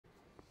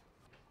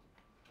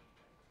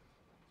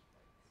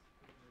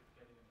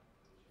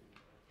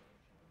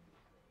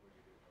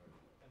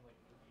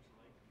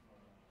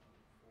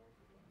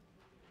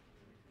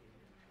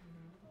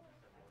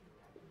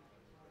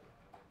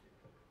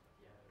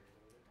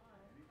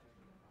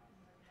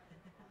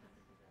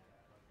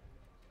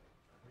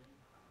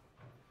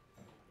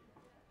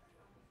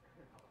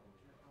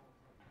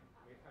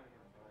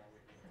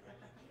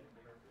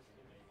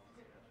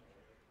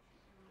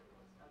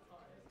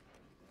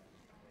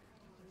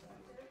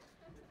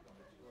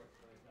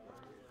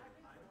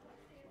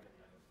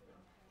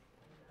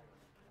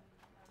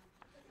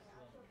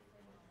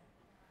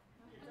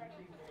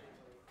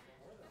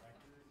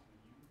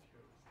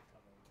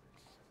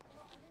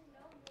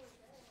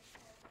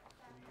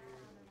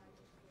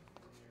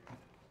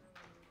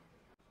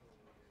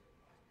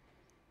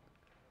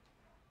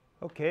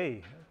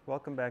Okay,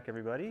 welcome back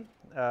everybody.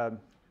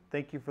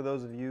 Thank you for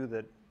those of you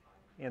that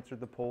answered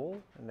the poll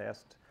and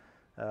asked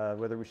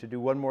whether we should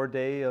do one more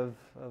day of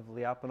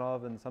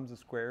Lyapunov and sums of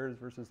squares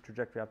versus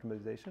trajectory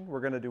optimization. We're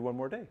going to do one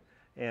more day,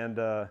 and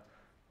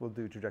we'll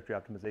do trajectory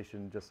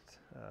optimization just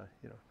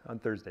on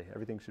Thursday.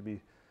 Everything should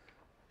be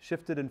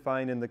shifted and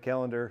fine in the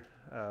calendar,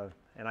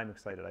 and I'm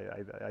excited.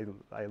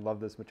 I love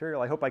this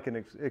material. I hope I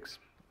can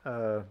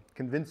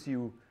convince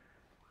you,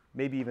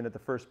 maybe even at the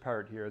first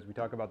part here as we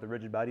talk about the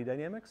rigid body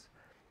dynamics,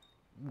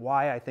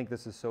 why I think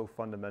this is so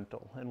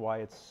fundamental and why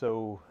it's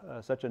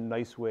such a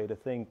nice way to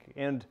think.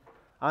 And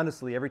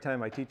honestly, every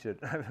time I teach it,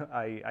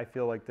 I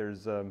feel like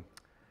there's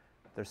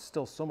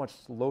still so much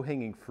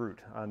low-hanging fruit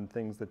on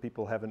things that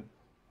people haven't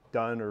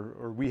done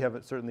or we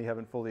certainly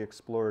haven't fully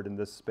explored in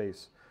this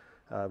space,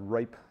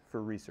 ripe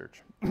for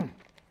research.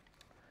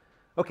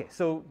 Okay,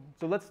 so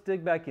let's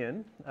dig back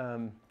in.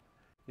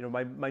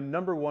 My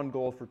number one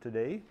goal for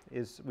today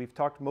is we've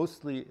talked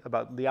mostly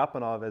about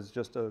Lyapunov as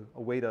just a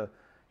way to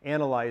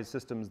analyze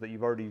systems that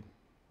you've already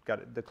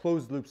got, the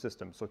closed loop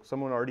system. So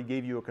someone already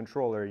gave you a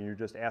controller and you're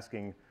just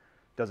asking,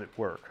 does it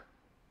work?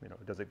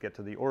 Does it get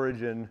to the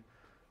origin?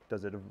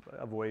 Does it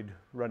avoid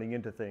running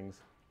into things?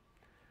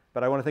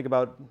 But I want to think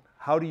about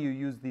how do you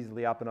use these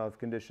Lyapunov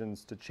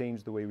conditions to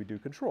change the way we do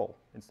control?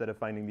 Instead of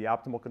finding the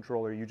optimal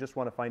controller, you just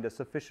want to find a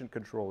sufficient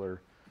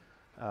controller.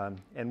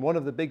 And one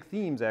of the big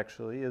themes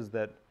actually is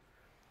that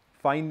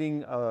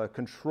finding a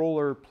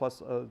controller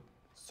plus a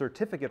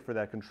certificate for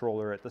that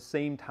controller at the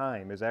same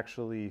time is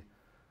actually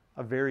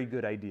a very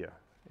good idea.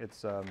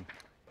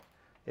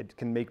 It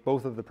can make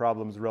both of the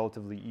problems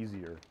relatively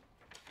easier.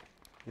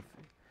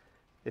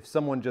 If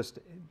someone just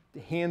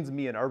hands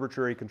me an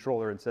arbitrary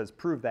controller and says,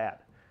 prove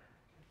that,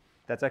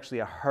 that's actually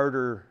it's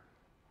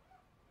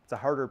a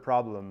harder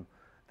problem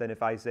than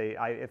if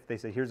if they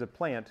say, here's a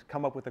plant,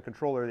 come up with a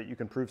controller that you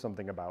can prove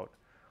something about.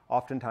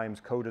 Oftentimes,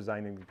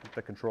 co-designing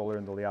the controller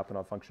and the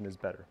Lyapunov function is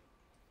better.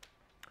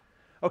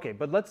 Okay,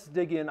 but let's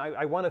dig in.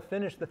 I want to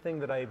finish the thing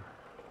that I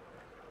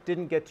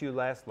didn't get to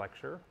last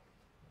lecture,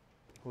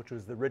 which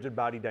was the rigid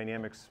body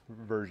dynamics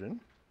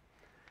version.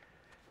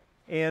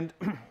 And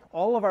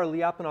all of our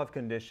Lyapunov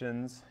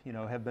conditions,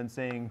 have been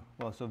saying,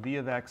 well, so v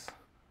of x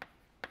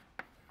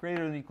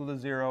greater than or equal to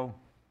 0,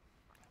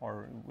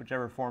 or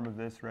whichever form of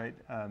this, right?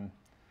 And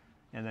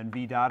then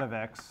v dot of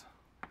x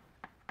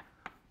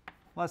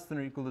less than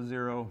or equal to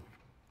 0.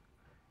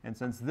 And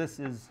since this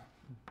is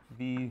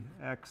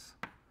vx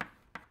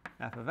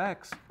f of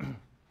x,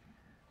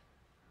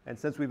 and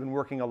since we've been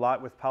working a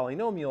lot with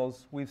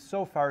polynomials, we've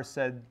so far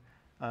said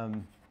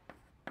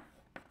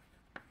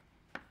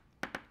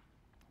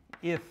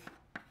if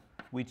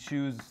we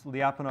choose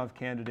Lyapunov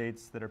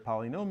candidates that are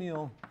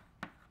polynomial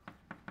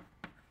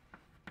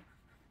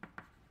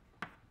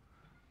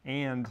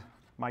and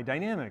my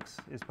dynamics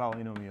is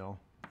polynomial,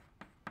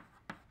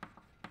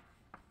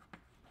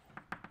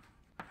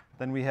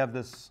 then we have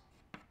this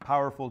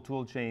powerful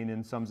tool chain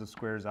in sums of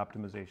squares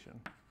optimization.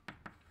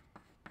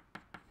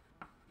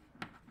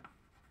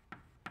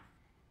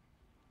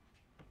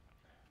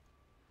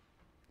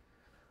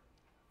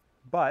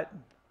 But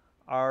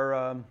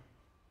our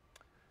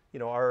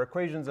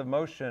equations of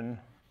motion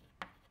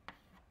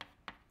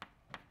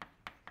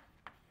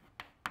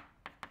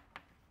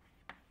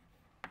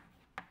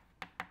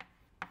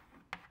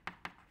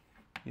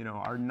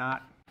are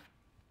not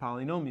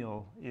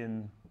polynomial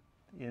in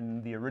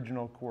the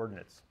original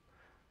coordinates.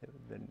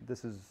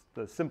 This is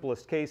the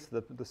simplest case,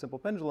 the simple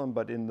pendulum,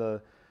 but in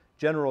the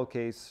general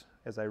case,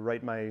 as I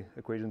write my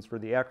equations for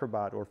the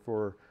acrobat or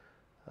for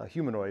a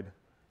humanoid,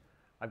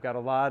 I've got a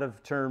lot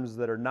of terms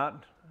that are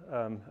not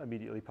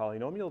immediately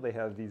polynomial. They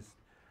have these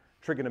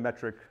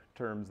trigonometric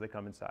terms that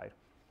come inside.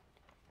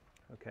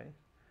 Okay.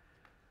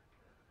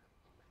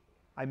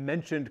 I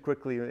mentioned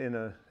quickly in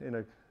a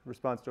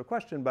response to a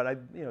question, but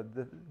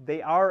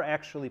they are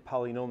actually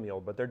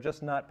polynomial, but they're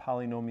just not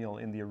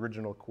polynomial in the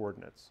original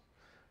coordinates,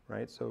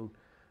 right? So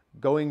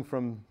going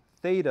from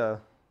theta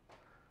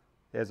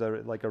as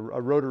like a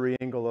rotary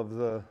angle of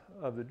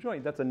the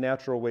joint, that's a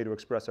natural way to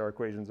express our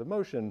equations of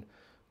motion,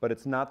 but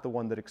it's not the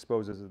one that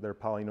exposes their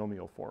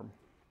polynomial form.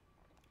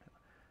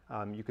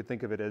 You could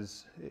think of it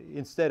as,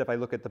 instead, if I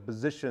look at the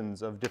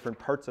positions of different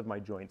parts of my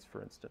joints,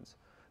 for instance,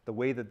 the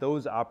way that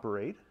those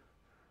operate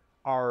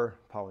are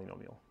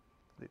polynomial.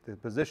 The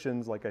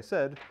positions, like I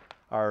said,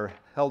 are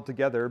held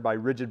together by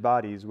rigid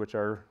bodies, which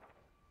are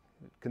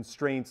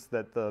constraints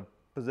that the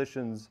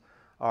positions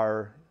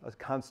are a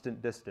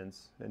constant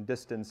distance, and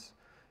distance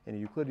in a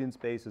Euclidean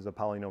space is a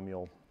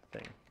polynomial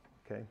thing.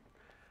 Okay,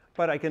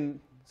 but I can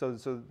so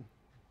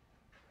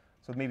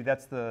maybe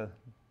that's the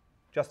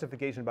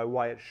justification by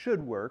why it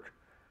should work.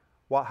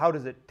 Well, how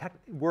does it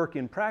work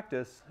in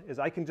practice? Is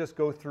I can just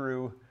go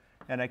through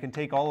and I can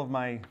take all of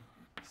my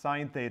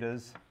sine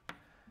thetas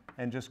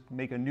and just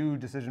make a new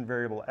decision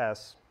variable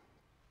s.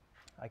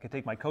 I could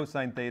take my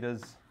cosine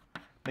thetas,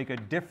 make a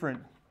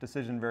different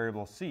decision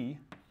variable c.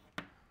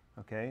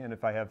 Okay, and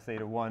if I have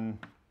theta 1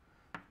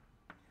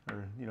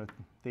 or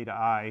theta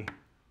I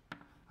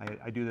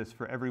do this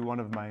for every one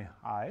of my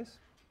i's.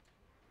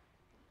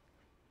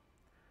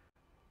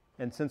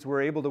 And since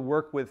we're able to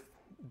work with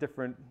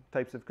different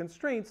types of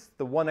constraints,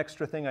 the one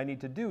extra thing I need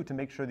to do to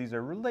make sure these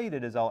are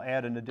related is I'll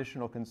add an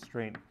additional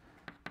constraint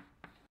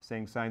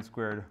saying sine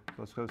squared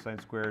plus cosine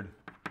squared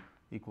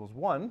equals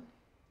 1.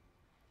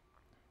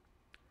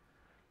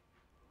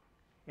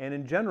 And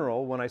in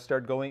general, when I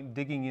start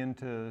digging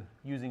into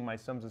using my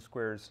sums of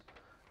squares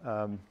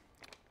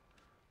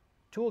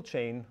tool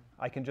chain,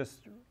 I can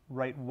just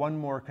write one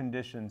more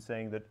condition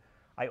saying that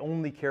I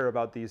only care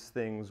about these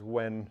things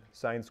when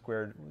sine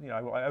squared,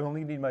 I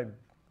only need my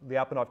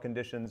Lyapunov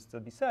conditions to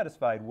be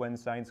satisfied when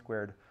sine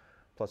squared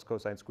plus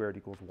cosine squared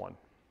equals 1.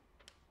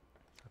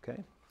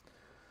 Okay?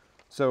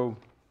 So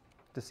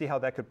to see how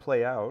that could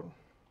play out,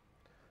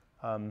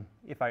 in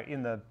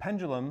the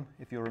pendulum,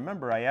 if you'll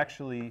remember, I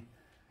actually,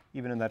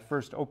 even in that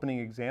first opening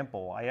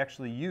example, I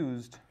actually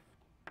used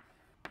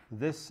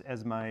this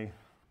as my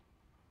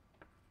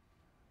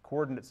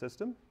coordinate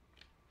system,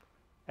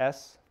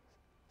 S,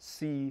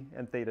 C,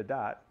 and theta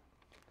dot.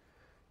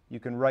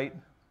 You can write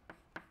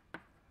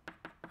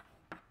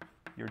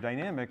your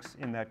dynamics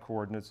in that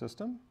coordinate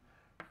system,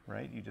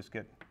 right? You just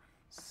get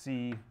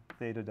C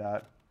theta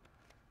dot,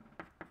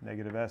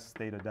 negative S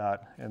theta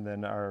dot, and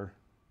then our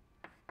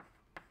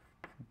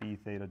B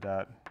theta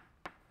dot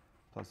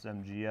plus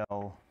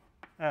MGL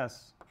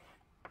S.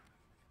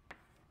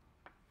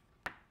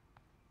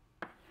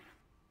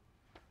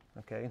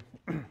 Okay.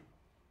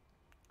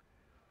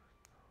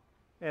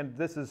 And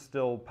this is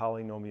still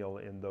polynomial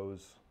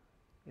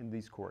in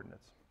these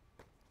coordinates.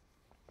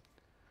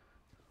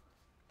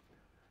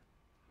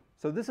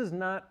 So this is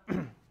not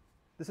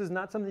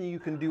something you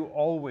can do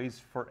always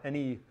for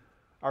any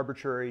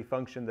arbitrary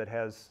function that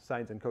has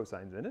sines and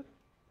cosines in it.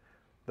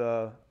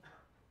 The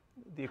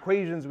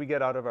equations we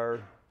get out of our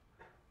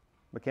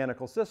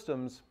mechanical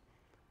systems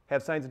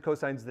have sines and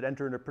cosines that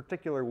enter in a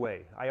particular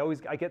way.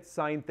 I get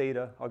sine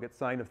theta. I'll get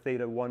sine of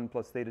theta 1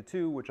 plus theta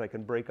 2, which I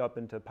can break up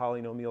into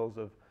polynomials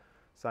of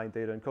sine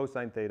theta and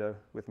cosine theta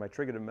with my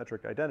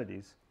trigonometric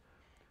identities.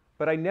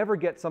 But I never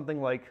get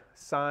something like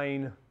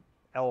sine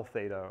L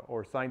theta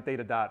or sine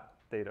theta dot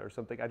theta or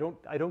something. I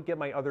don't get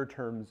my other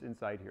terms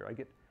inside here. I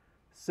get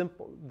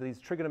simple. These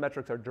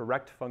trigonometrics are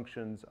direct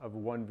functions of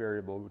one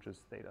variable, which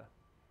is theta.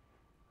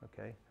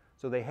 Okay?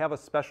 So they have a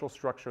special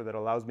structure that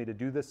allows me to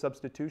do this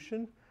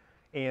substitution.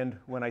 And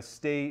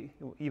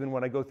even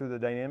when I go through the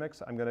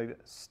dynamics, I'm going to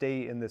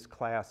stay in this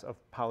class of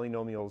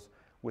polynomials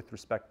with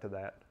respect to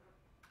that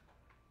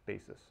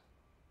basis.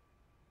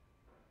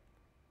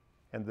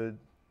 And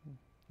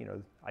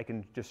I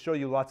can just show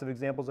you lots of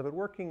examples of it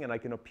working, and I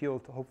can appeal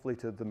to, hopefully,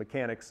 to the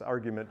mechanics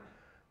argument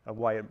of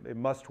why it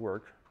must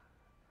work.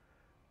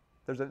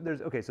 So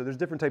there's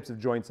different types of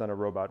joints on a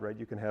robot, right?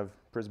 You can have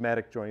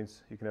prismatic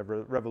joints. You can have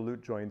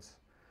revolute joints.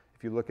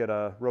 If you look at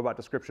a robot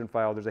description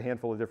file, there's a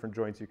handful of different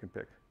joints you can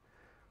pick.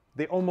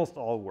 They almost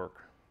all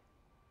work.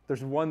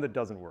 There's one that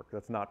doesn't work.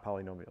 That's not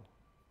polynomial.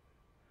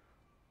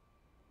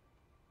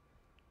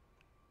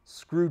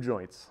 Screw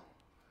joints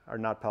are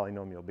not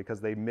polynomial because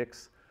they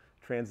mix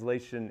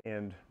translation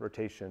and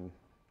rotation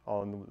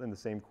all in the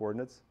same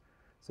coordinates.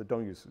 So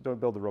don't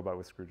build a robot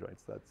with screw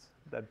joints.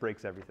 That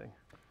breaks everything.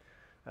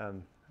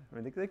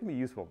 They can be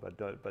useful,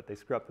 but they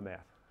screw up the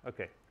math.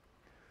 Okay.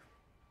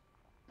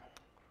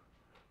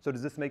 So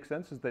does this make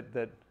sense? Is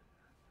that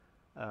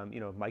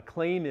my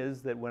claim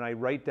is that when I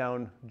write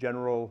down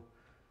general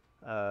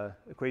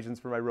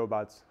equations for my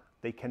robots,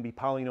 they can be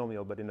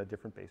polynomial, but in a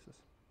different basis.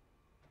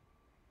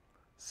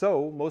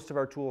 So most of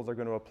our tools are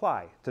going to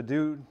apply to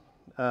do,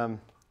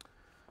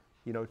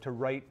 to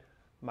write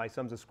my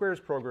sums of squares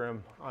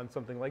program on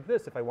something like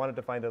this. If I wanted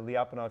to find a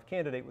Lyapunov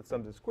candidate with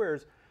sums of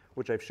squares,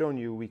 which I've shown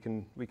you we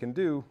can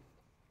do,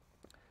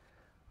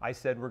 I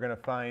said we're going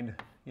to find,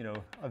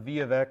 a v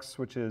of x,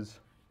 which is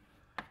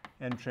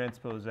m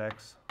transpose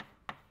x,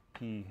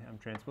 p m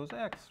transpose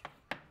x,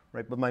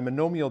 right? But my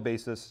monomial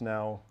basis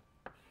now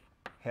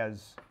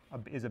is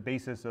a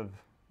basis of,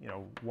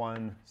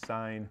 1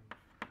 sine,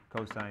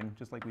 cosine,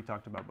 just like we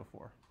talked about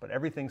before. But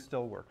everything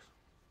still works.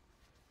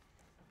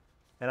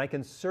 And I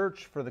can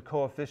search for the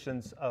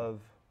coefficients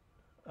of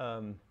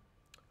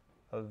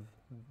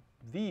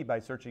v by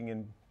searching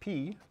in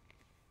p.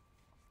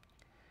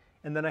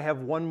 And then I have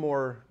one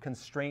more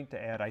constraint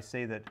to add. I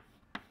say that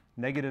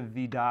negative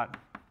v dot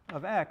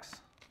of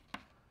x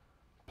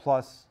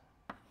plus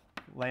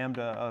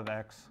lambda of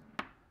x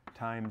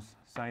times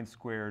sine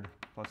squared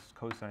plus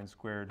cosine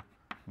squared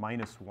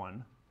minus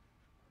 1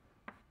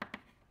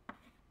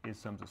 is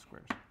sums of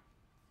squares.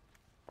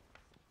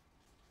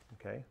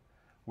 Okay,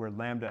 where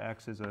lambda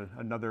x is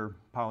another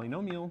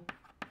polynomial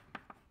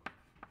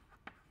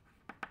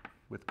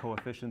with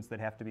coefficients that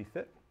have to be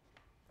fit.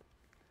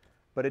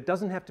 But it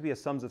doesn't have to be a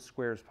sums of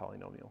squares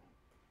polynomial.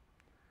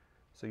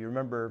 So you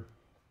remember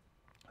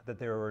that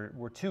there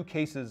were two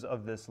cases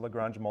of this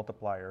Lagrange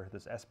multiplier,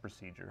 this S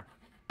procedure.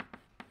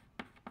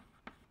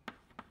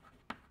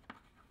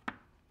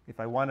 If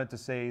I wanted to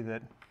say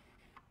that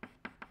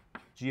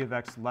g of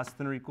x less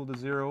than or equal to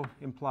 0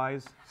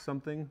 implies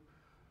something,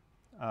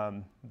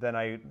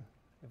 then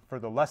for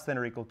the less than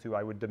or equal to,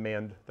 I would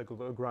demand the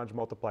Lagrange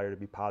multiplier to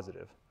be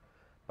positive.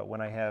 But when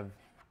I have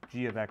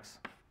g of x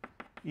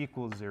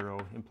equals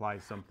 0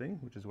 implies something,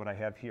 which is what I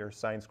have here,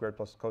 sine squared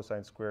plus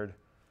cosine squared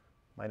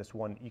minus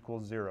 1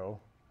 equals 0,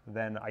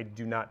 then I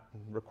do not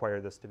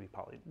require this to be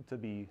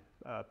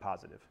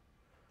positive.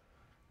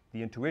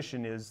 The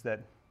intuition is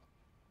that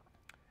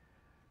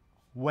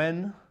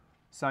when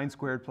sine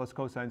squared plus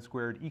cosine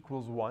squared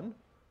equals 1,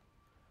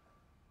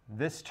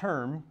 this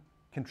term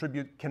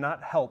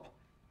cannot help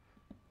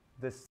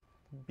this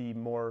be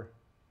more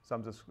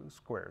sums of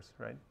squares,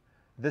 right?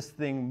 This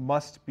thing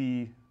must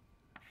be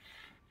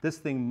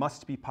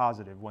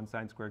positive when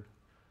sine squared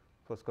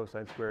plus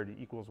cosine squared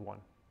equals 1.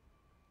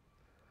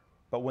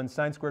 But when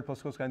sine squared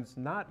plus cosine is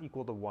not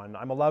equal to 1,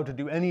 I'm allowed to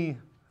do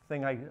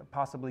anything I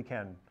possibly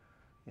can.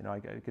 You know,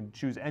 I can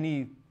choose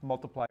any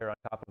multiplier on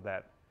top of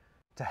that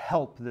to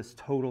help this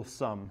total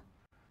sum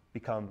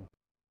become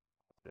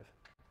positive.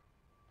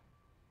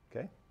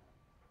 Okay?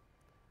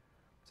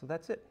 So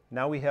that's it.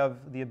 Now we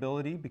have the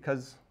ability,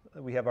 because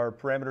we have our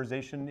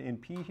parameterization in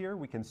P here,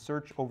 we can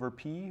search over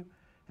P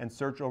and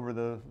search over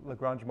the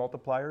Lagrange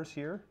multipliers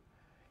here.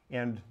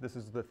 And this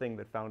is the thing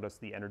that found us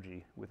the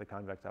energy with a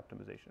convex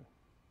optimization.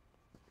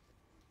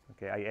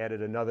 Okay, I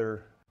added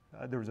another,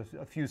 there was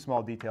a few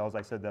small details.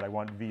 I said that I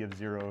want V of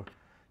 0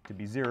 to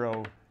be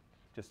 0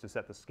 just to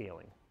set the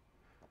scaling.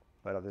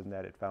 But other than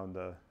that, it found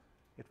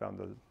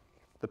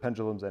the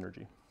pendulum's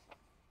energy.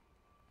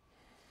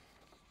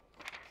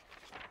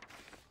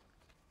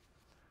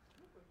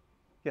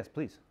 Yes,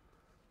 please.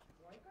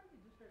 Why can't we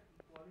just write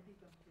equality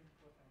constraint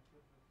for sine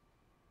squared plus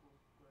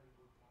cos squared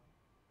equals 1?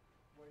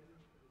 Why do we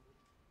need to do this?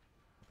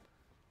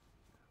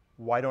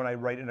 Why don't I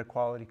write an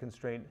equality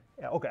constraint?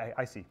 Okay,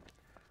 I see.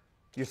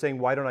 You're saying,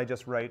 why don't I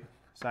just write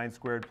sine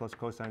squared plus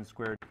cosine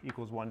squared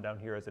equals 1 down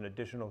here as an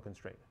additional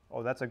constraint?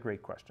 Oh, that's a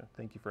great question.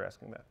 Thank you for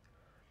asking that.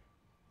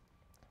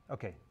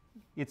 Okay,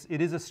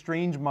 it is a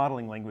strange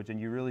modeling language,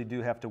 and you really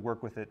do have to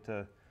work with it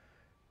to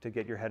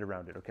get your head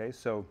around it, okay?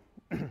 So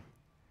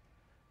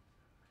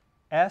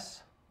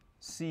S,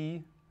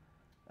 C,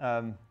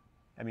 I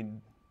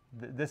mean,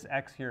 this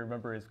x here,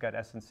 remember, has got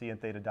s and c and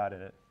theta dot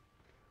in it.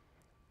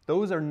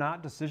 Those are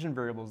not decision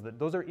variables.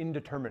 Those are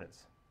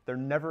indeterminates. They're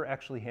never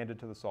actually handed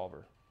to the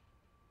solver,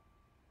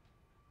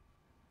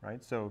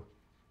 right? So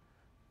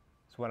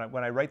when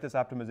I write this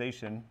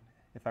optimization,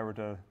 if I were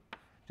to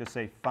just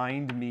say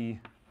find me,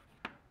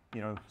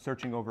 you know,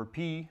 searching over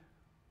P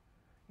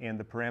and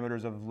the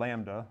parameters of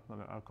lambda,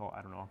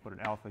 I'll put an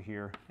alpha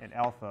here, and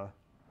alpha,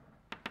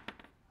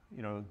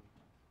 you know,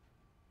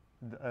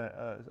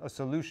 a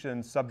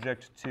solution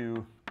subject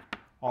to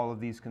all of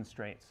these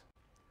constraints.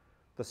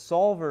 The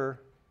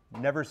solver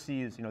never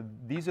sees, you know,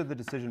 these are the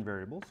decision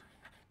variables.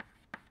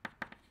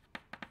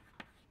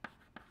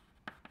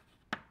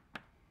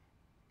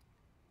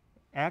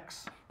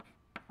 X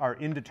are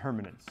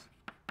indeterminates.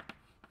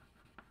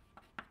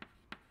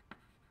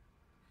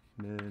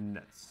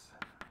 Minutes.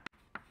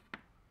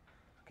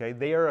 Okay,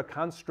 they are a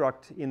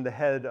construct in the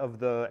head of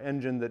the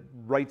engine that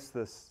writes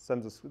this,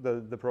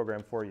 the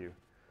program for you.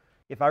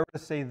 If I were to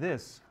say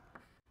this,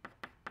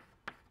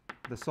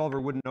 the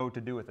solver wouldn't know what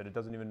to do with it. It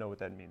doesn't even know what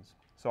that means.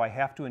 So I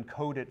have to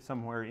encode it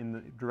somewhere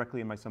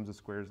directly in my sums of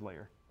squares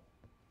layer.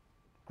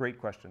 Great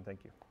question,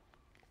 thank you.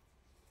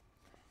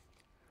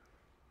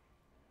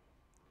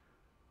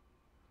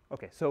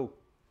 Okay, so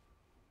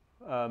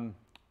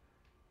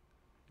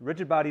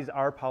rigid bodies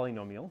are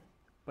polynomial,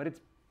 but it's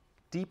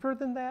deeper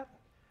than that.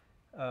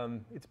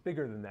 It's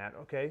bigger than that,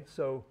 okay?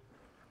 So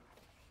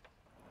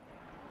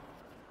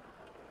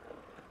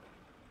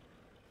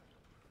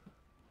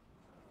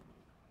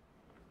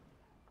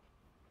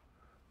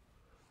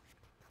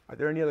are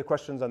there any other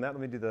questions on that?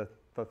 Let me do the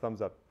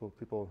thumbs up. Will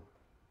people,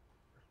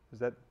 is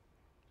that,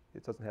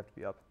 it doesn't have to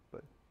be up,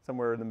 but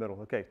somewhere in the middle.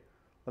 Okay,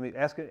 let me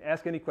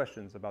ask any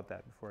questions about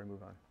that before I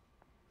move on.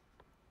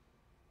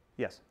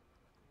 Yes?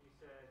 You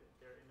said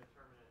they're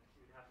indeterminate.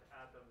 You'd have to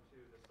add them to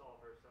the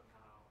solver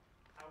somehow.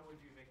 How would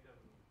you make them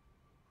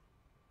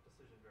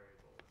decision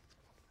variables?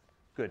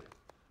 Good.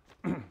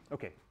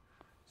 Okay.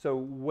 So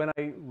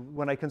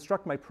when I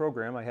construct my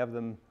program, I have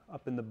them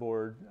up in the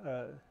board.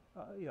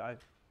 I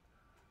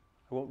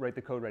won't write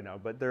the code right now,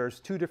 but there's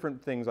two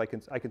different things I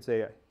can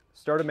say.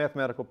 Start a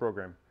mathematical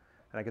program,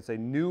 and I can say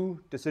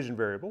new decision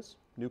variables,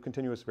 new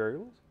continuous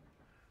variables.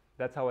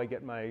 That's how I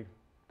get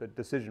the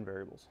decision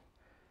variables.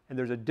 And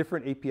there's a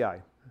different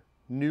API,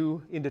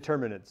 new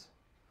indeterminates,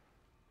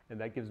 and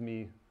that gives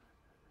me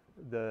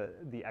the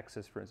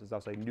x's, for instance.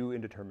 I'll say new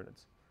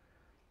indeterminates.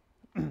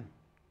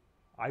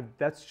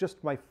 That's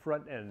just my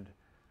front end.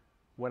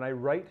 When I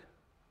write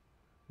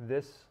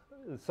this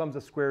sums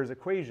of squares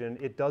equation,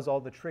 it does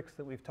all the tricks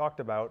that we've talked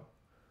about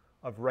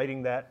of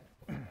writing that.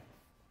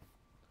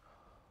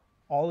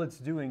 All it's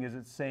doing is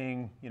it's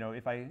saying, you know,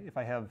 if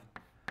I have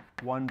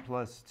 1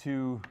 plus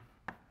 2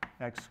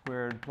 x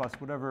squared plus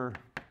whatever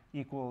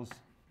equals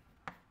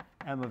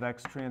m of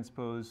x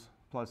transpose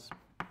plus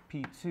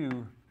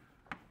p2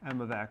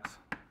 m of x.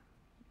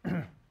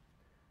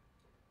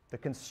 The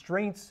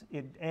constraints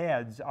it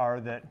adds are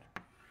that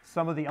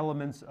some of the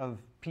elements of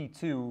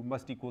P2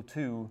 must equal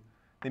 2.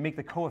 They make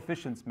the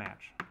coefficients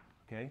match.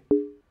 okay?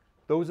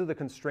 Those are the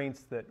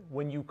constraints that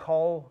when you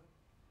call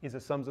is a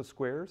sums of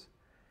squares,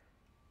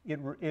 it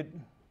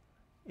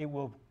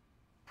will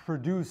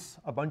produce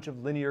a bunch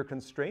of linear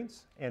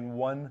constraints and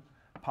one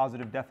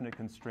positive definite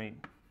constraint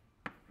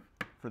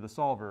for the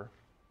solver.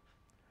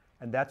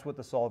 And that's what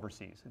the solver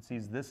sees. It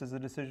sees this as a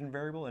decision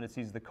variable, and it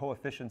sees the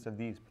coefficients of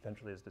these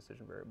potentially as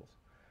decision variables.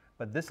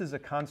 But this is a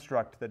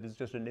construct that is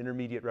just an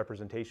intermediate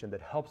representation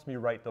that helps me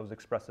write those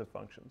expressive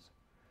functions.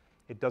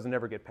 It doesn't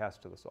ever get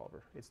passed to the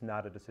solver. It's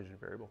not a decision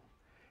variable.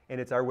 And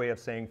it's our way of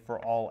saying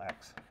for all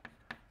x.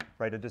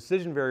 Right? A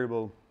decision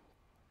variable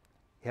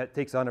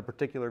takes on a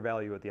particular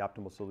value at the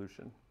optimal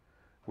solution,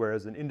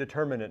 whereas an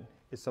indeterminate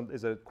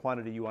is a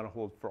quantity you want to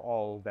hold for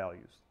all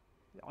values.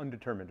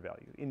 Undetermined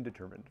value,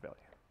 indeterminate value.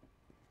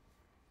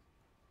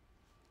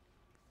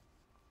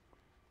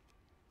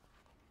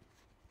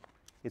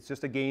 It's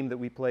just a game that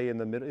we play in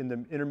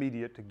the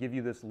intermediate to give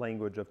you this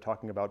language of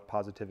talking about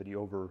positivity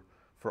over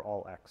for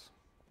all x.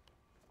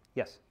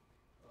 Yes?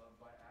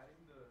 By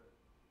adding the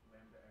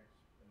lambda x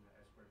and the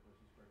s squared plus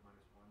c squared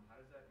minus 1, how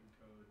does that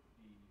encode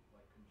the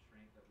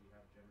constraint that we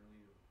have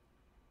generally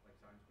of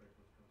sine squared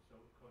plus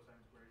cosine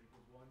squared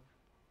equals 1?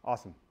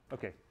 Awesome.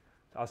 Okay.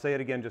 I'll say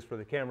it again just for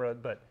the camera,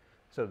 but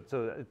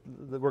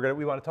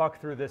we want to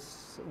talk through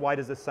this. Why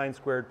does this sine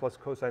squared plus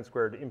cosine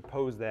squared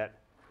impose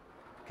that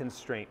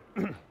constraint?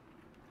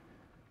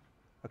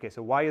 Okay,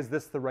 so why is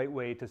this the right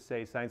way to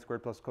say sine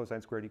squared plus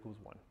cosine squared equals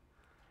 1?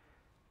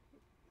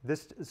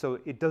 So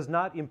it does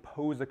not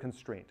impose a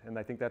constraint, and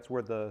I think that's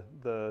where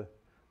the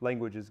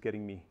language is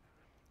getting me.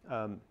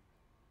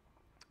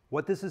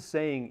 What this is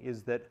saying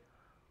is that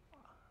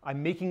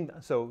I'm making,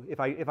 so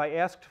if I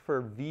asked for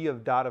v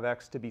of dot of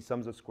x to be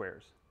sums of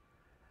squares,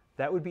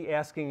 that would be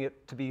asking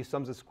it to be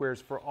sums of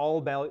squares for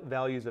all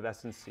values of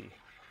s and c,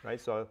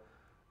 right? So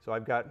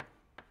I've got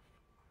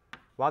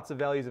lots of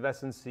values of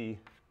s and c,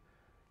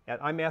 and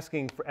I'm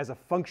asking for, as a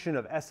function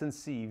of s and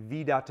c,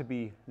 v dot to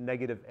be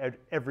negative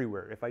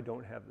everywhere if I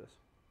don't have this.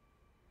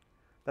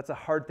 That's a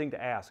hard thing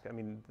to ask. I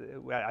mean,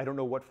 I don't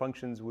know what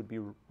functions would be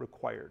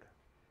required.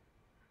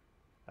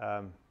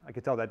 I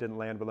could tell that didn't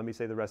land, but let me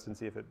say the rest and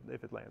see if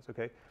it lands,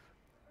 okay?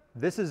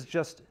 This is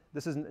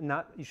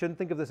not, you shouldn't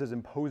think of this as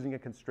imposing a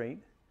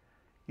constraint.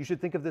 You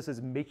should think of this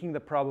as making the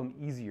problem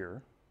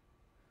easier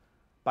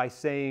by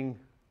saying,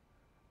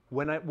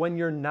 when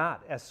you're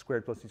not s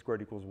squared plus c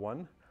squared equals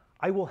 1,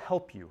 I will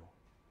help you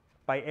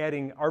by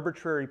adding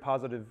arbitrary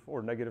positive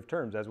or negative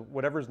terms as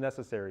whatever's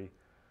necessary.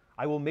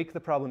 I will make the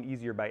problem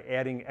easier by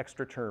adding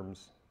extra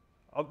terms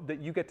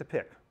that you get to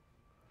pick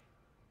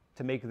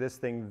to make this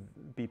thing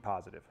be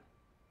positive.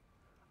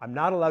 I'm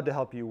not allowed to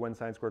help you when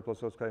sine squared plus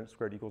cosine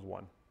squared equals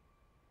 1.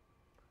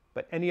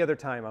 But any other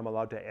time, I'm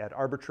allowed to add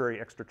arbitrary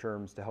extra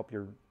terms to help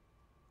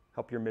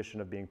your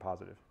mission of being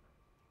positive.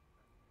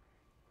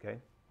 Okay?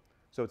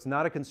 So it's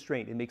not a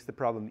constraint. It makes the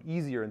problem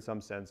easier in some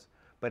sense,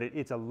 but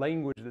it's a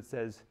language that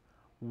says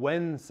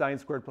when sine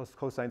squared plus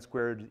cosine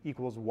squared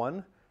equals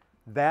 1,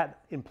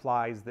 that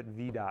implies that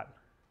v dot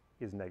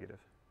is negative.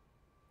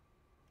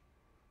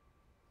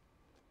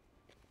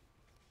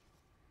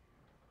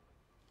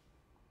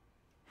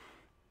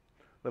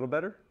 Little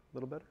better?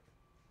 Little better?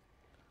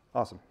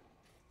 Awesome.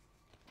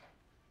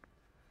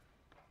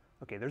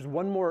 Okay, there's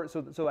one more.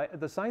 So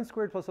the sine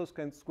squared plus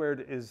cosine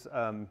squared is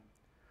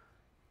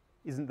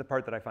isn't the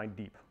part that I find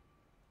deep.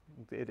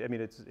 I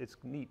mean, it's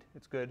neat.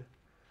 It's good.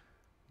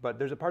 But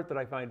there's a part that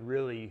I find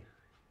really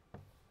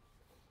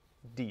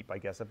deep, I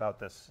guess, about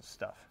this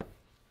stuff.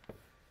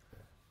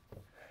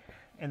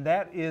 And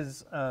that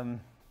is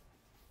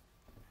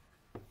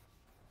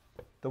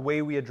the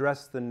way we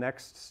address the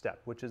next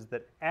step, which is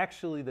that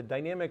actually the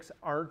dynamics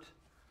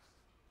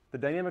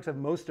of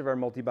most of our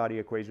multibody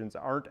equations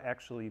aren't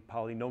actually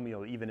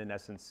polynomial even in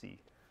S and C.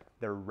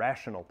 They're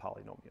rational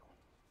polynomial.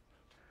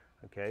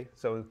 Okay,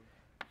 so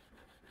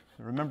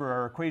remember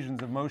our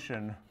equations of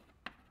motion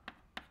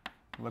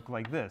look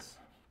like this.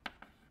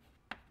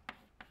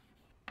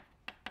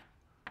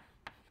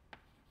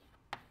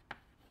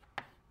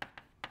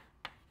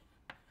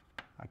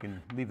 I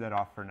can leave that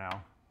off for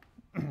now,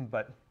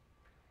 but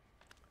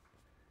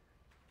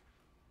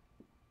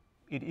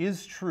it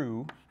is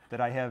true that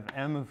I have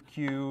m of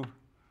q,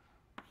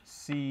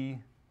 c,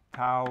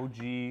 tau,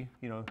 g,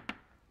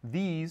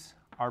 these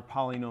are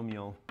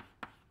polynomial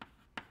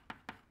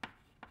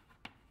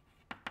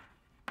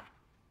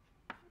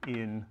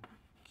in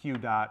q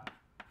dot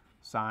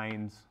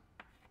sines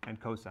and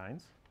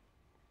cosines,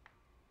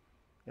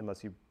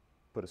 unless you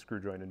put a screw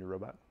joint in your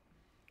robot.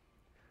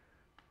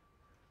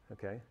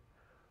 Okay?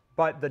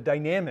 But the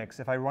dynamics,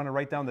 if I want to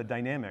write down the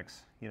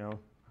dynamics,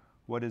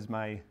 what is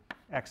my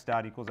x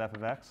dot equals f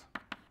of x?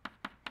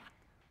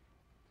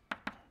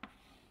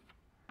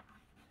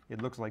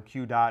 It looks like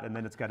q dot, and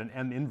then it's got an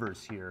m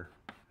inverse here.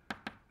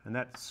 And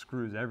that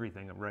screws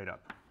everything right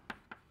up.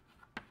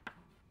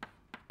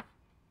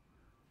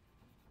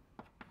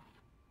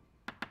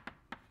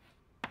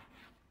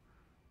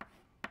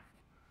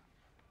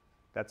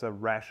 That's a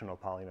rational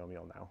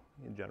polynomial now,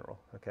 in general,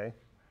 okay?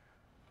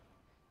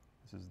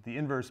 The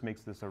inverse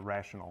makes this a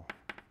rational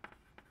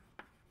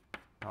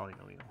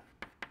polynomial.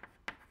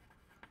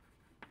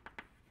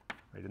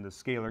 Right, in the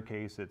scalar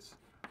case, it's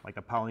like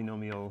a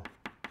polynomial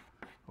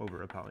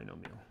over a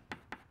polynomial.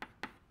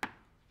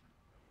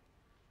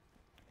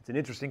 It's an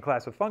interesting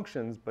class of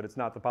functions, but it's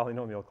not the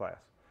polynomial class.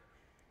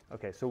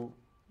 Okay, so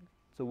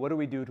what do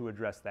we do to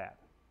address that?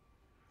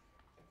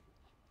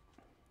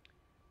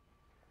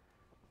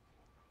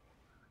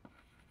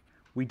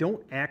 We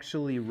don't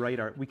actually write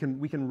we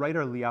can write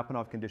our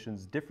Lyapunov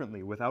conditions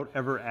differently without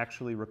ever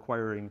actually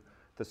requiring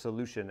the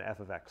solution f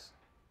of x.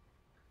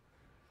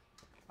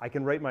 I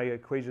can write my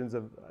equations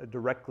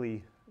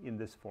directly in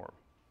this form.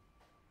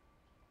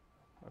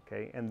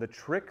 Okay, and the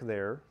trick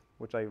there,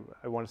 which I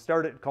want to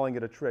start it calling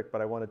it a trick,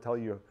 but I want to tell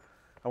you,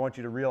 I want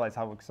you to realize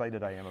how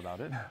excited I am about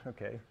it.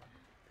 Okay,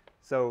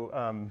 so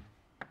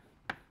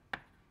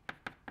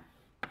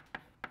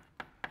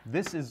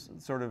this is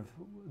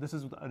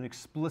an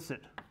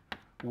explicit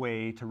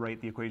way to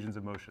write the equations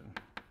of motion,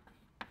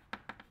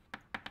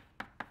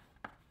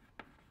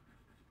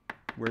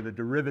 where the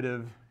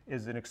derivative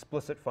is an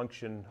explicit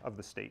function of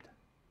the state.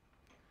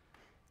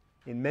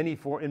 In many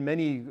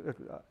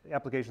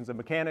applications of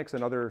mechanics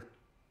and other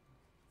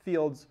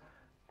fields,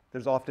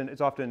 it's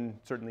often,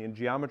 certainly in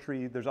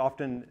geometry, there's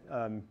often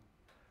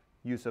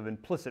use of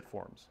implicit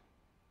forms.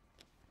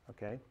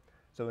 Okay?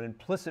 So an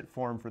implicit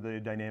form for the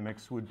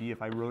dynamics would be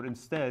if I wrote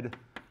instead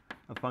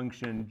a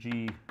function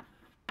g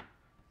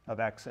of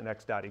x and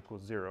x dot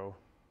equals 0.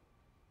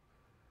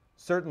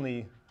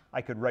 Certainly,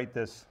 I could write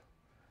this,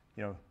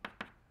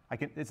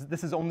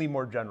 this is only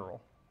more general,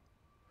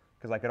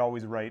 because I could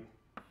always write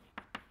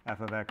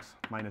f of x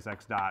minus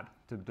x dot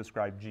to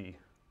describe g.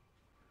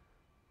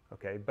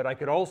 Okay, but I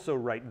could also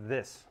write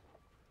this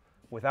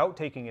without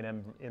taking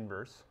an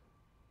inverse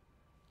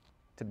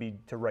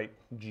to write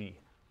g.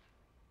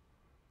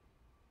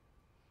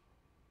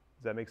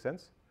 Does that make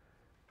sense?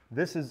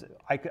 This is,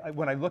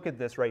 when I look at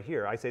this right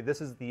here, I say this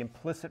is the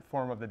implicit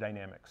form of the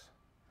dynamics,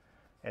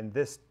 and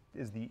this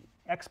is the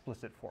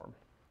explicit form.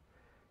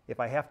 If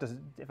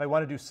I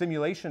want to do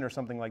simulation or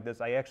something like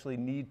this, I actually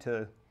need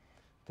to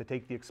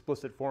take the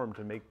explicit form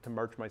to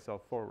march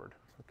myself forward.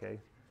 Okay,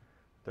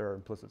 there are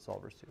implicit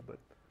solvers too,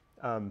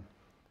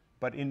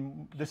 but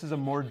this is a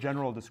more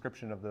general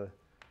description of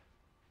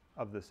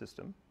the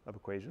system of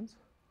equations.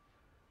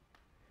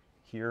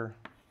 Here,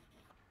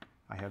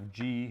 I have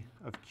g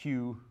of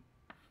q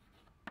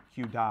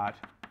dot,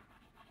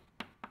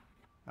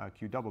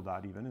 q double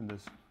dot even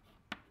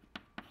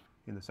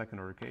in the second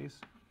order case,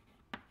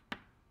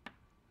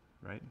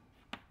 right?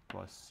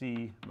 Plus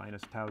c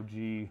minus tau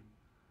g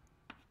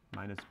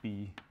minus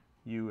b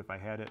u if I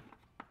had it.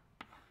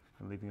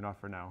 I'm leaving it off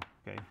for now,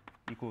 okay?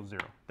 Equals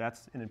 0.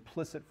 That's an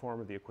implicit form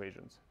of the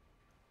equations.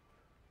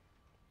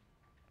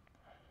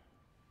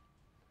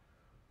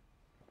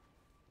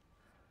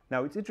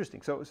 Now it's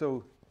interesting.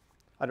 So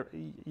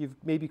you've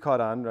maybe caught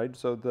on, right?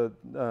 So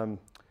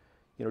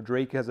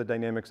Drake has a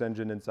dynamics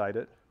engine inside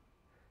it.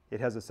 It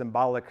has a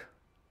symbolic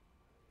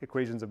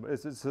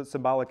it's a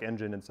symbolic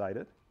engine inside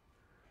it.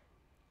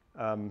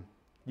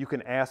 You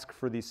can ask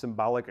for these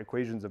symbolic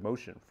equations of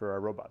motion for our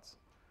robots.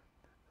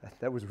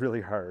 That was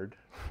really hard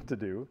to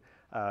do.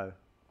 A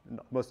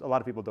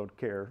lot of people don't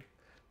care,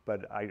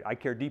 but I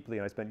care deeply,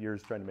 and I spent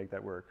years trying to make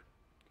that work.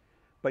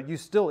 But you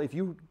still, if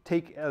you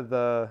take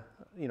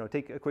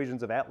take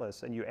equations of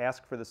Atlas and you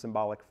ask for the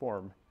symbolic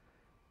form,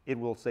 it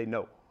will say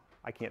no,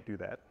 I can't do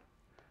that,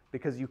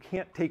 because you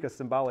can't take a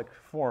symbolic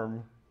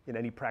form in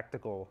any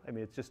practical. I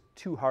mean, it's just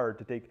too hard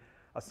to take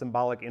a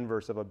symbolic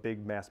inverse of a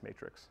big mass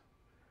matrix.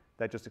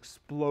 That just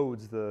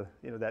explodes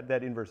that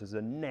inverse is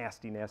a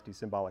nasty, nasty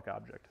symbolic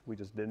object. We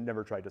just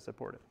never tried to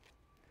support it.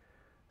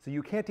 So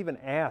you can't even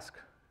ask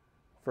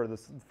for the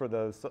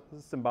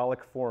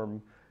symbolic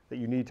form that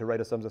you need to write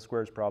a sums of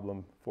squares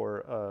problem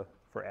for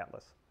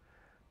Atlas.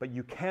 But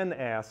you can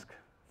ask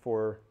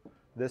for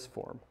this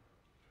form.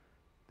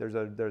 There's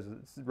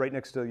right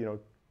next to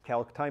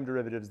calc time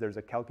derivatives, there's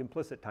a calc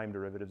implicit time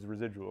derivatives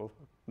residual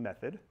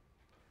method.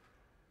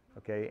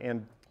 Okay,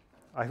 and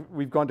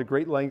we've gone to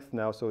great length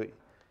now, so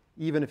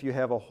even if you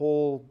have a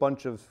whole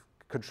bunch of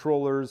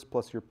controllers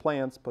plus your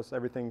plants plus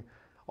everything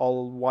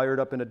all wired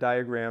up in a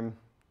diagram,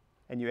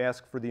 and you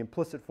ask for the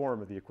implicit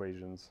form of the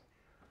equations,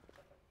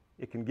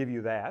 it can give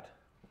you that,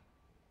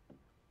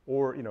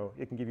 or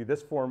it can give you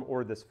this form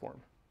or this form.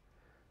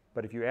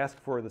 But if you ask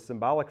for the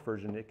symbolic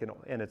version, it can,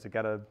 and it's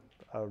got a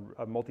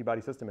multi-body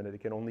system in it,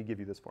 it can only give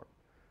you this form,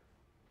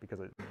 because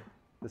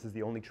this is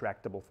the only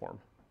tractable form.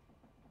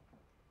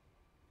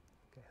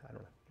 Okay, I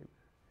don't know. It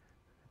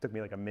took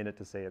me like a minute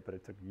to say it, but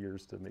it took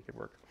years to make it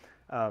work.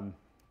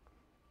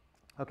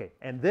 Okay,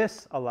 and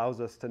this allows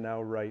us to now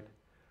write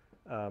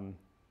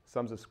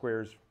sums of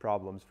squares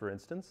problems, for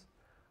instance,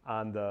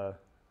 on the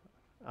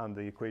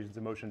equations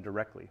of motion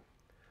directly.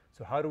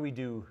 So how do we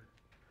do,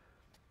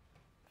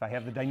 if I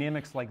have the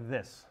dynamics like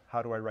this,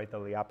 how do I write the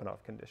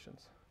Lyapunov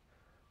conditions?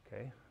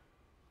 Okay.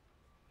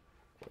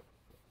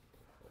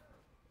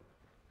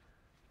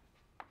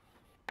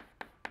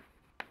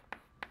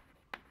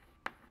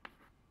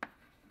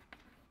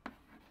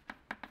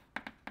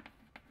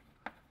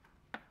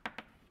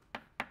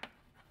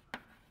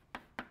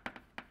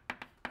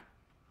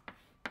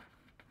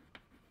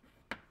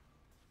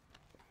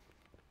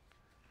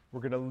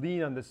 we're going to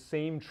lean on the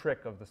same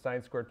trick of the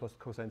sine squared plus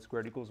cosine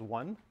squared equals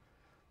 1.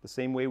 The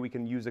same way we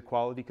can use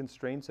equality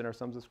constraints in our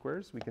sums of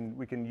squares,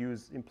 we can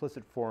use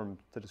implicit form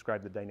to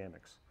describe the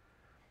dynamics.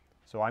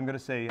 So I'm going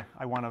to say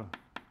I want a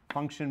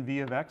function v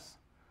of x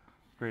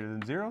greater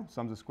than 0,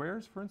 sums of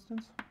squares, for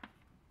instance.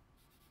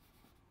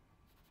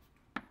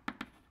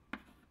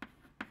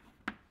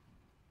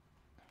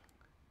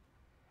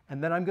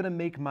 And then I'm going to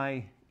make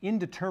my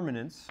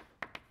indeterminants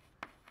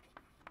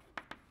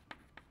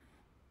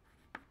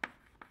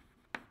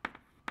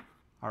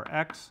are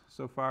x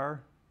so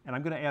far, and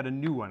I'm going to add a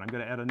new one. I'm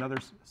going to add another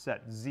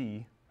set,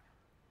 z.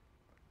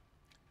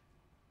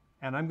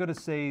 And I'm going to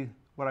say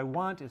what I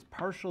want is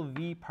partial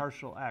v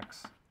partial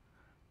x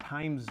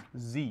times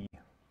z,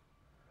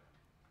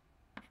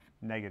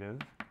 negative,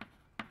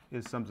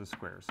 is sums of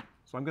squares.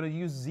 So I'm going to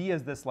use z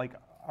as this like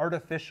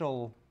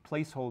artificial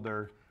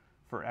placeholder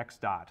for x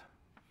dot.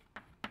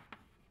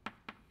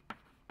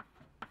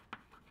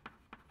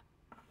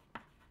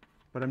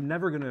 But I'm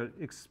never going to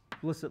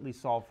explicitly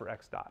solve for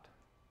x dot.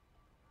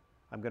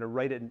 I'm going to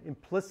write it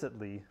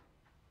implicitly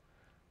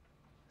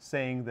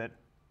saying that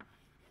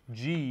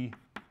g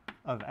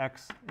of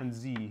x and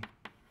z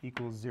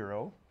equals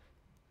 0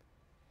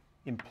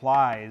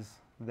 implies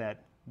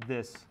that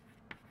this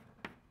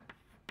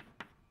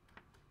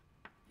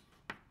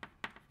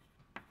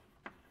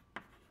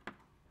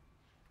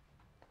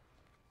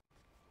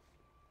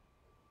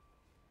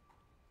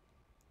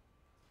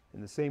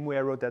in the same way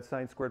I wrote that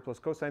sine squared plus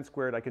cosine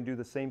squared, I can do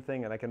the same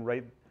thing, and I can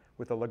write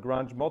with a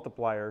Lagrange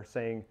multiplier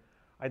saying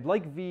I'd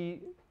like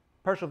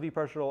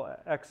partial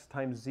x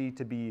times z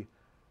to be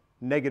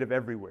negative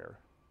everywhere.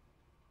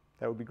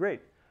 That would be great.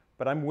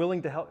 But I'm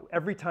willing to help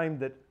every time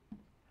that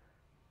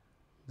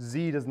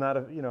z does not,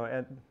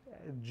 and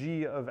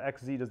g of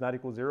xz does not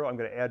equal 0, I'm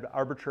going to add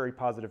arbitrary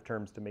positive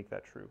terms to make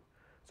that true.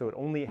 So it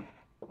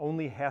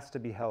only has to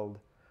be held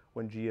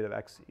when g of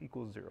x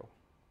equals 0.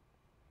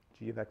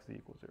 G of x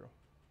equals 0.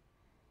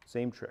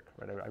 Same trick,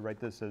 right? I write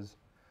this as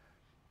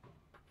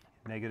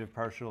negative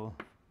partial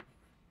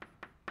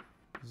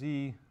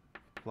z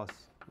plus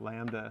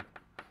lambda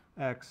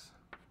x,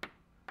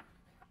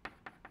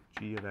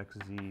 g of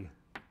xz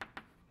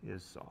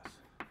is sauce.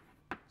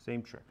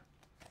 Same trick.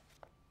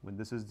 When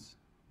this is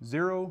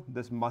 0,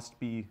 this must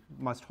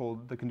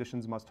hold, the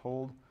conditions must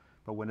hold,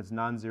 but when it's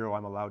non-zero,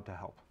 I'm allowed to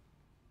help.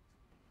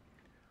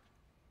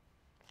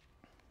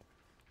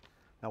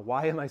 Now,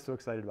 why am I so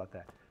excited about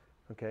that?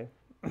 Okay.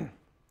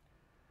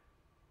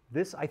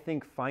 This, I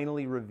think,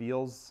 finally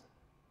reveals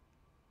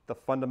the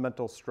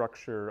fundamental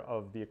structure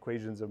of the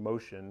equations of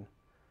motion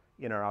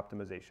in our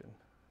optimization.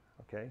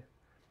 Okay?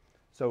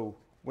 So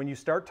when you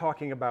start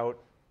talking about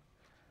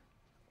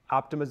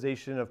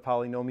optimization of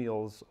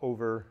polynomials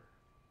over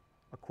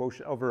a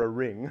quotient, over a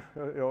ring,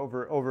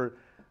 over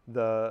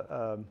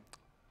the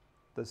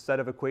set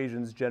of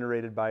equations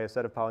generated by a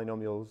set of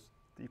polynomials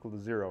equal to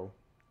 0,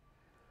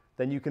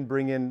 then you can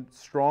bring in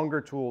stronger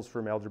tools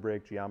from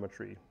algebraic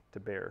geometry to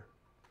bear.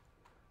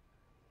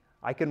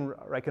 I can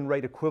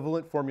write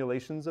equivalent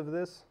formulations of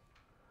this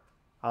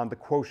on the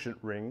quotient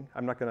ring.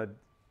 I'm not going to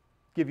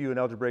give you an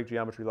algebraic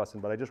geometry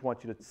lesson, but I just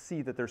want you to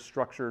see that there's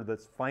structure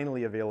that's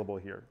finally available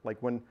here. Like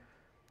when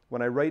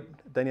I write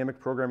dynamic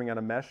programming on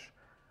a mesh,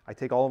 I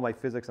take all of my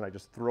physics and I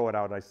just throw it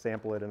out and I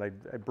sample it and I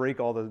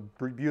break all the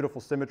beautiful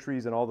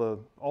symmetries and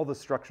all the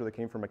structure that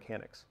came from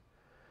mechanics.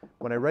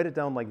 When I write it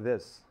down like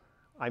this,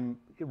 I'm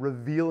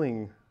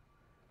revealing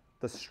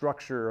the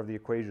structure of the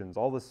equations,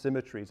 all the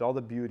symmetries, all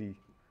the beauty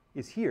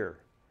is here.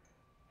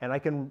 And I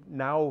can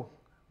now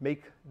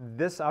make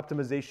this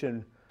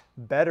optimization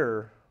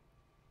better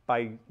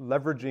by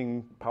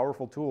leveraging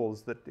powerful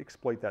tools that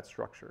exploit that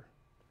structure.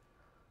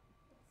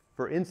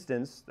 For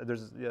instance,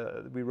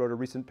 we wrote a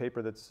recent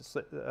paper that's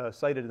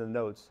cited in the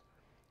notes.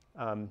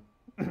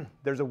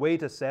 There's a way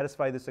to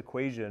satisfy this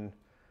equation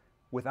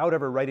without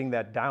ever writing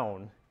that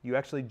down. You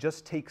actually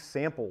just take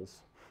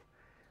samples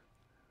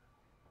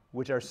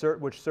which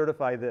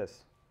certify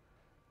this.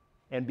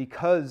 And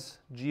because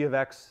g of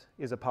x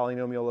is a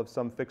polynomial of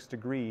some fixed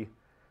degree,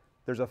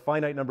 there's a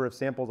finite number of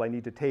samples I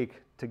need to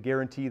take to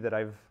guarantee that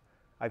I've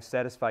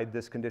satisfied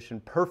this condition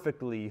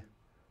perfectly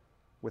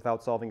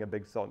without solving a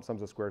big sums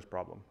of squares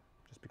problem.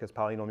 Just because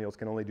polynomials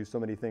can only do so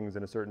many things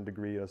in a certain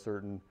degree, a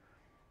certain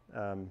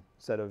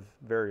set of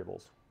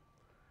variables.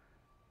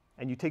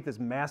 And you take this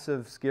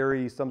massive,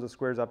 scary sums of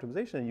squares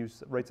optimization and you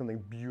write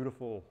something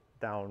beautiful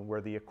down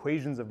where the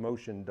equations of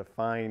motion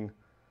define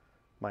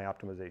my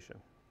optimization.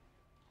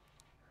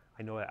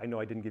 I know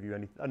I didn't give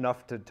you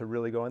enough to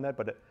really go on that,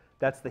 but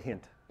that's the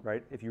hint,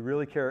 right? If you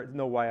really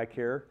know why I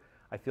care,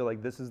 I feel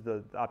like this is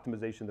the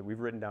optimization that we've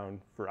written down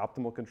for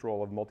optimal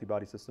control of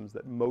multi-body systems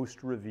that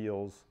most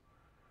reveals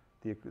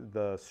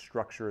the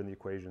structure in the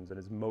equations and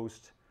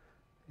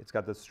it's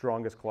got the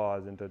strongest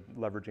clause into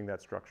leveraging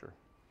that structure.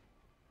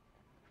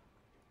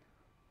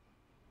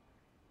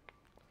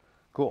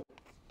 Cool.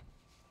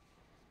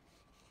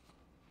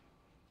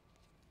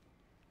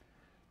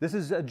 This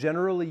is a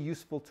generally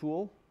useful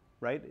tool,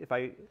 right?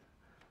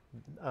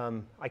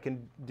 I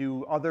can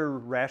do other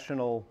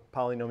rational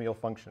polynomial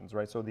functions,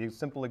 right? So the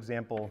simple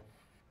example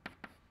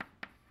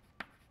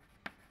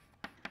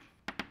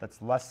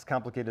that's less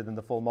complicated than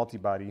the full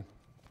multibody.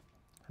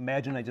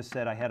 Imagine I just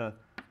said I had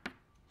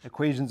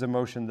equations of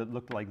motion that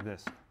looked like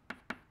this.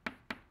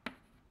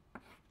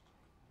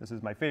 This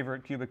is my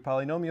favorite cubic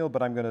polynomial,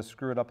 but I'm going to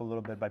screw it up a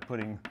little bit by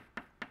putting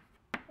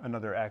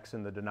another x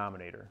in the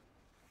denominator.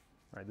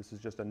 Right, this is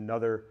just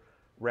another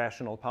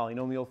rational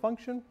polynomial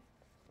function.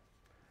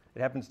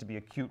 It happens to be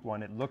a cute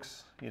one. It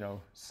looks,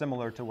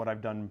 similar to what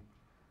I've done,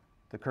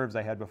 the curves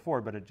I had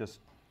before, but it just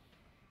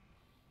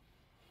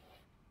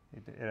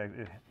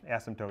it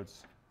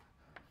asymptotes,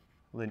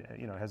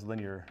 has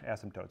linear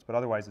asymptotes. But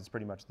otherwise, it's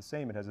pretty much the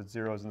same. It has its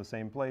zeros in the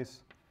same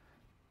place.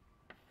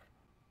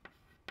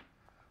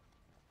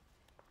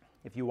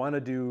 If you want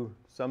to do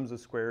sums of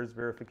squares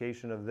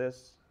verification of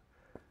this,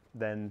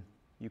 then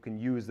you can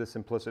use this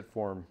implicit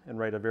form and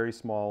write a very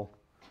small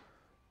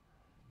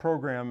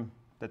program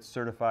that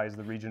certifies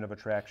the region of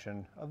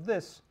attraction of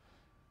this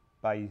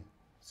by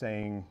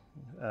saying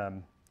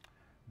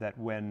that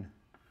when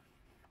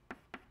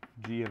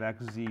g of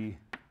xz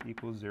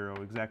equals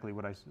 0, exactly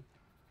what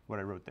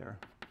I wrote there,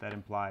 that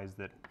implies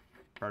that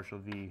partial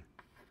v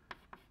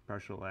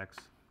partial x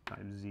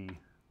times z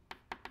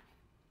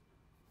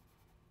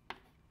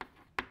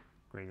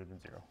greater than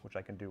 0, which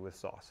I can do with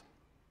sauce.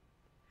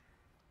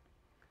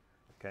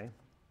 Okay?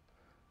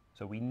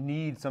 So we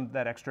need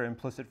that extra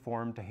implicit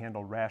form to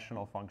handle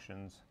rational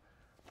functions,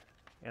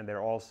 and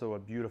they're also a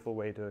beautiful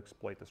way to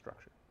exploit the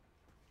structure.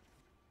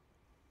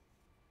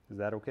 Is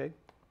that okay?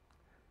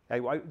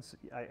 I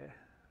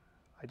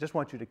just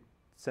want you to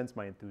sense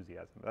my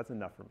enthusiasm. That's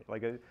enough for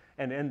me.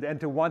 And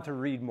to want to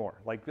read more.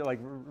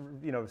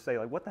 Say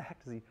what the heck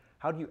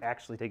how do you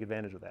actually take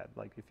advantage of that?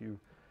 Like if you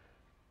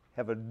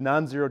have a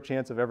non-zero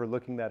chance of ever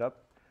looking that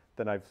up,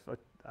 then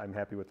I'm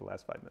happy with the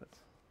last 5 minutes.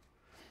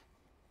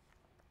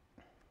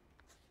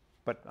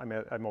 But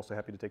I'm also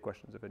happy to take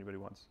questions if anybody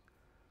wants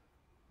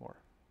more.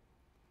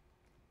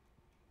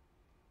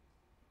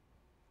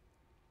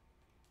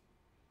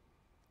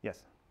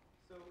 Yes?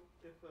 So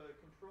if a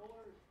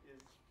controller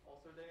is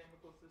also a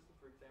dynamical system,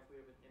 for example,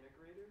 you have an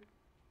integrator,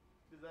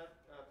 does that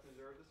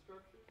preserve the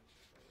structure?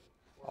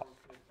 Or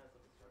could it mess up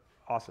the structure?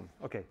 Awesome.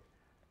 Okay.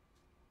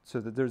 So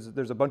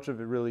there's a bunch of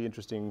really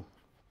interesting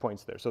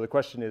points there. So the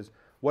question is,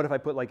 what if I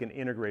put like an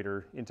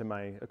integrator into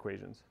my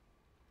equations?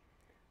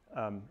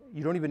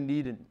 You don't even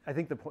need I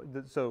think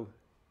so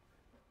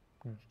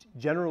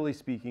generally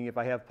speaking, if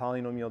I have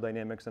polynomial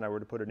dynamics and I were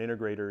to put an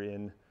integrator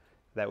in,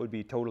 that would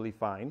be totally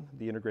fine.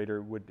 The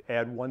integrator would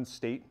add one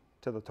state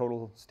to the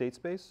total state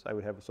space.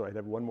 I'd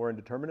have one more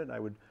indeterminate. I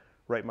would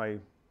write my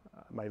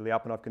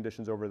Lyapunov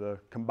conditions over the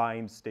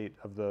combined state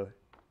of the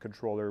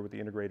controller with the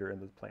integrator and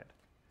the plant.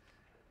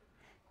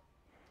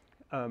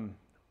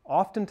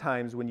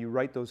 Oftentimes when you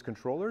write those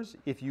controllers,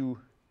 if you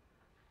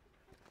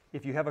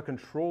have a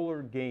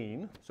controller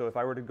gain, so if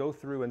I were to go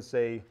through and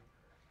say,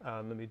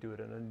 let me do it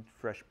on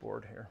a fresh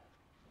board here.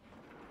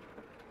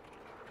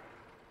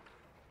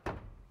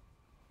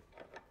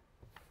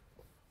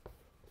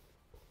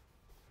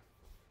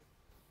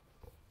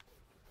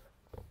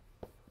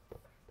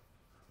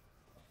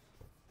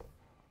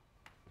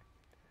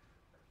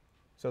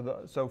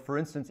 So for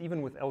instance,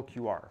 even with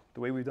LQR,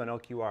 the way we've done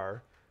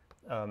LQR,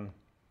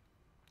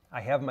 I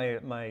have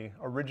my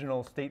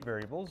original state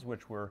variables,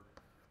 which were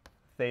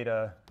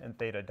theta and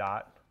theta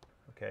dot,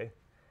 okay?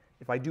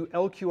 If I do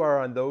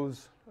LQR on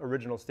those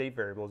original state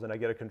variables and I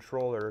get a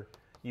controller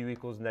u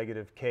equals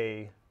negative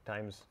k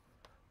times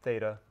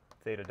theta,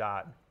 theta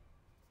dot,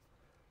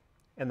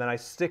 and then I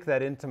stick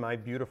that into my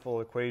beautiful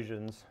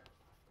equations,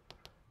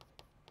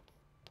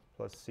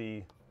 plus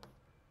c,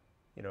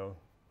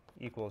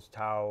 equals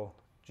tau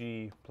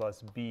g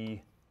plus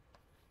b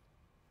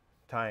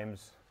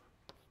times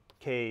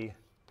k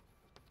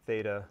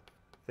theta,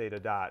 theta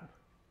dot.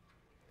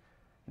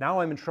 Now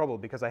I'm in trouble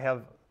because I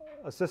have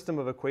a system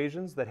of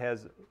equations that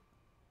has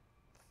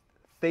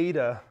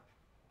theta.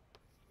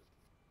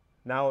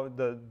 Now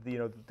the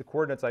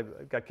coordinates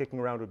I've got kicking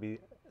around would be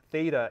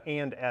theta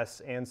and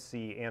s and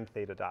c and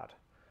theta dot.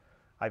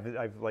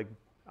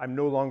 I'm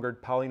no longer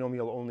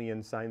polynomial only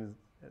in sine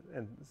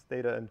and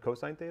theta and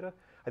cosine theta.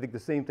 I think the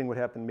same thing would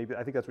happen. Maybe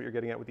I think that's what you're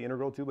getting at with the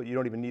integral too. But you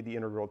don't even need the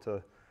integral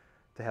to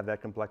have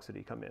that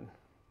complexity come in.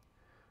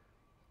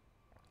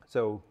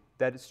 So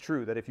that is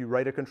true, that if you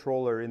write a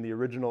controller in the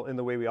original, in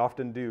the way we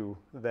often do,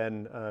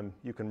 then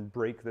you can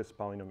break this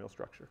polynomial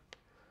structure.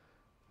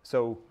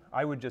 So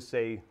I would just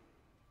say,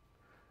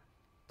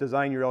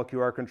 design your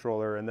LQR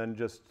controller and then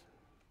just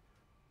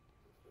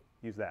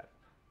use that.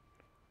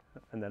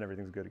 And then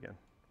everything's good again.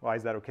 Why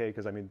is that okay?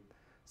 Because I mean,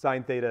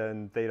 sine theta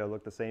and theta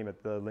look the same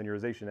at the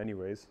linearization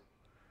anyways.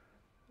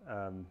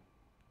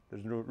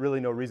 There's really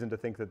no reason to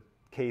think that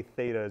k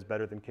theta is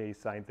better than k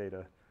sine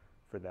theta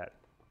for that.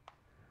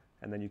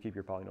 And then you keep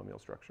your polynomial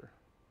structure.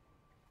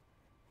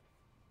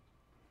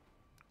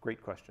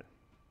 Great question.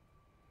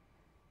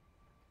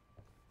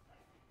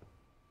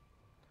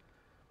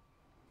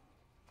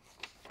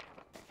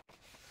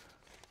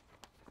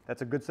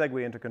 That's a good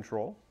segue into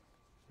control.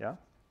 Yeah.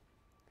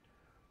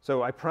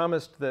 So I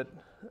promised that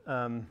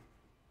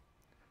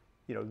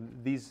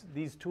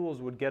these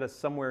tools would get us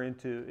somewhere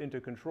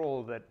into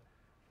control, that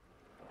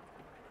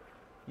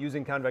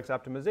using convex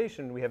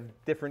optimization, we have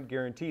different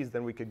guarantees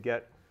than we could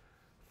get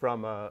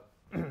from,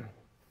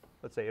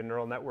 let's say, a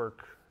neural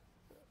network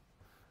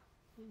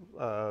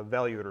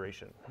value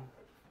iteration.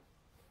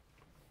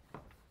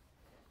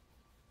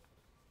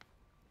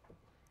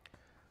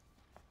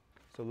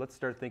 So let's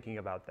start thinking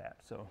about that.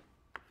 So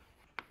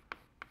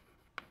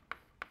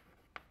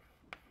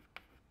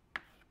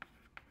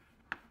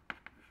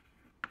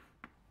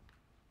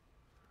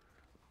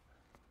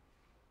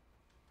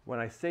when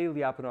I say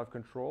Lyapunov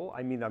control,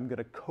 I mean I'm going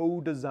to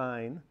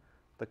co-design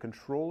the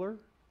controller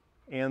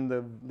and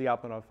the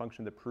Lyapunov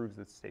function that proves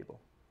it's stable.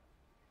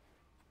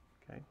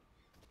 Okay.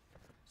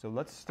 So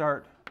let's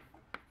start.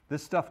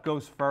 This stuff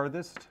goes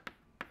farthest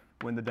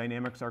when the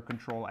dynamics are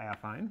control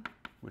affine,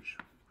 which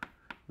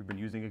we've been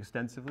using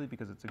extensively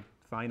because it's a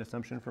fine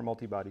assumption for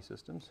multi-body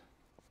systems.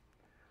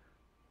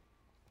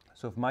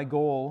 So if my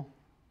goal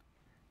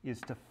is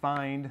to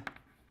find,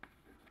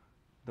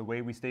 the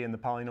way we stay in the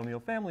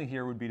polynomial family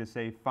here would be to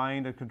say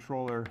find a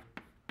controller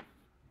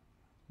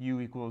u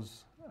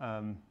equals,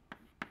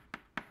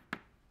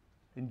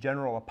 in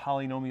general, a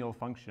polynomial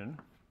function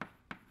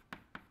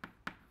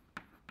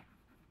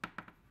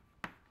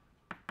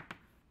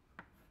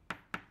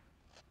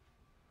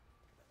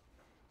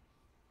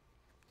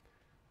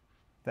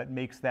that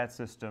makes that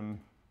system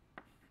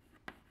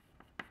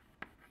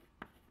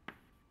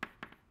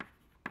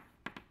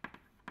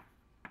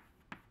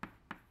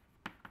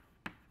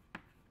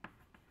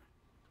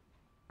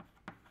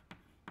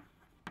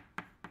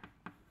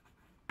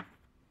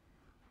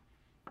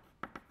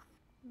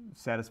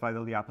satisfy the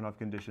Lyapunov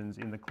conditions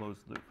in the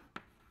closed loop.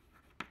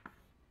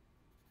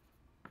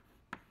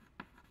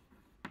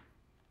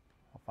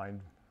 I'll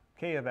find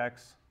k of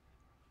x,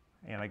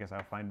 and I guess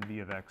I'll find v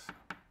of x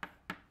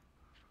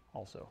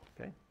also,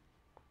 okay?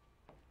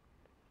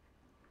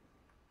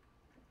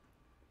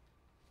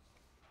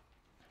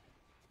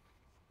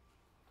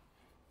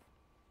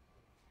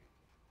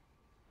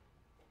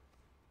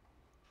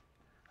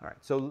 All right,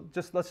 so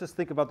let's just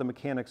think about the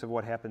mechanics of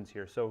what happens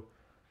here. So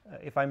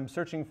if I'm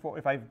searching for,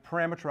 if I've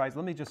parameterized,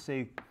 let me just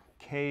say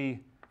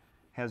k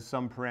has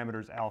some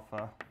parameters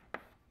alpha,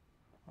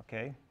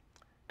 okay?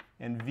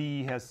 And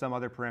v has some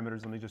other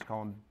parameters, let me just call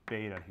them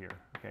beta here,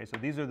 okay? So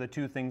these are the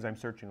two things I'm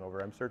searching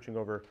over. I'm searching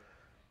over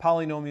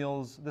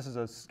polynomials. This is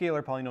a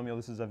scalar polynomial.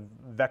 This is a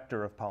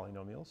vector of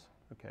polynomials,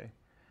 okay?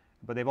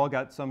 But they've all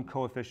got some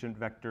coefficient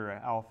vector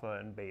alpha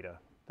and beta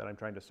that I'm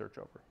trying to search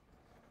over.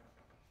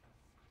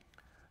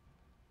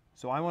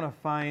 So I want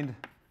to find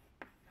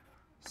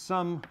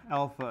some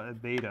alpha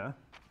and beta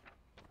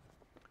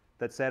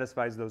that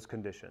satisfies those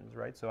conditions,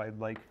 right? So I'd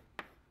like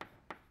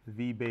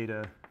v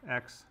beta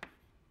x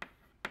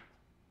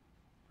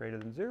greater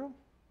than 0.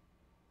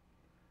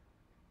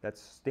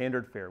 That's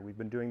standard fare. We've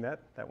been doing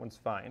that. That one's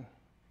fine.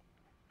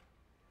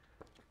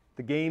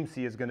 The game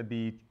C is going to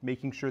be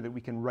making sure that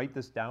we can write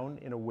this down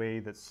in a way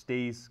that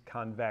stays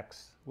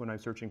convex when I'm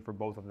searching for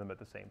both of them at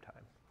the same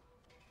time.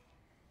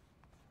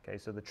 Okay,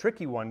 so the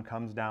tricky one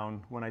comes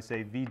down when I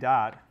say v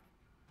dot,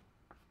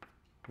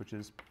 which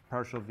is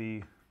partial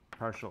v,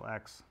 partial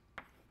x,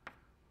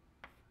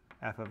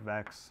 f of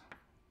x,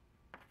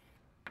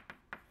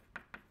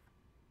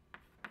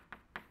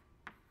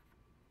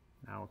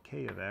 now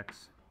k of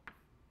x,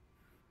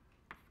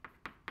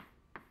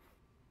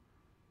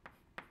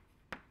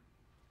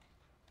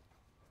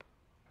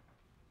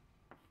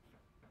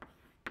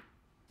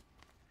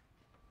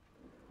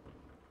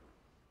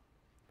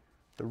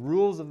 the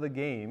rules of the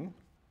game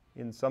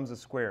in sums of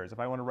squares, if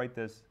I want to write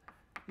this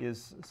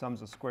is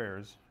sums of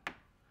squares,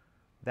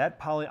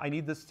 I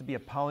need this to be a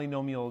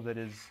polynomial that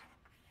is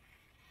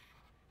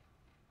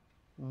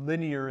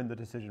linear in the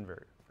decision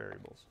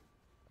variables,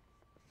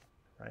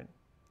 right?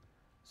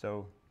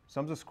 So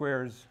sums of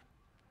squares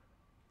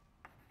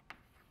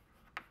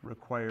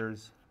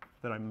requires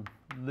that I'm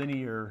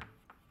linear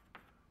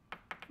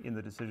in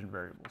the decision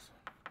variables.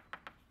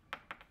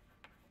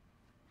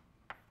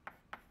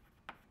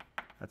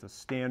 That's a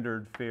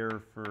standard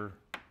fare for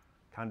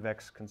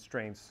convex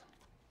constraints.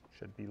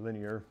 Should be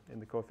linear in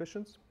the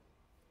coefficients.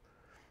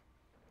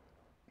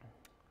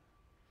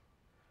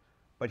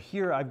 But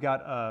here I've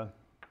got,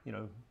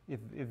 if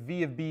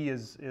v of b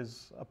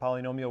is a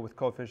polynomial with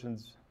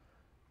coefficients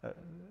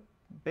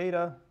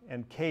beta,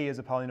 and k is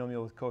a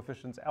polynomial with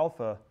coefficients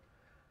alpha,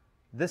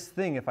 this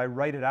thing, if I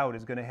write it out,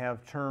 is going to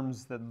have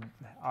terms that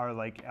are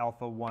like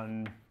alpha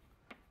 1,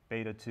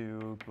 beta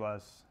 2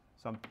 plus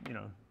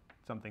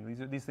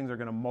something. These things are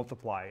going to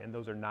multiply, and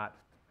those are not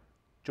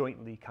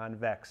jointly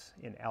convex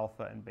in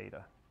alpha and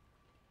beta.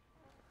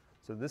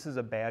 So this is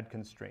a bad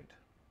constraint,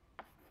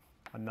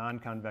 a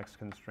non-convex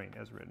constraint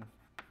as written.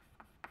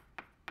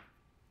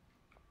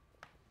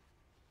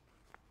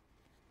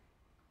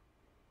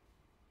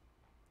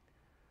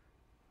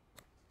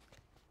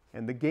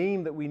 And the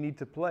game that we need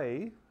to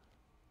play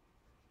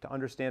to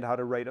understand how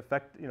to write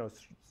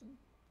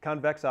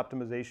convex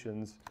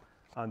optimizations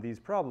on these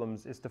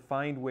problems is to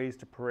find ways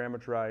to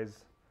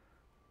parameterize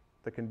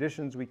the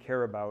conditions we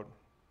care about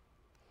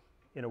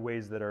in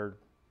ways that are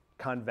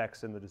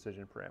convex in the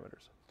decision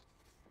parameters.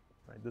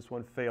 Right? This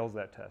one fails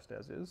that test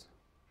as is.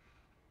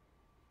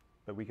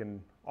 But we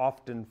can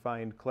often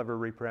find clever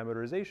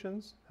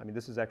reparameterizations. I mean,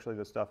 this is actually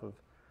the stuff of,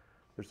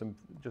 there's some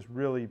just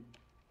really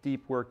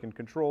deep work in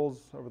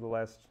controls over the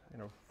last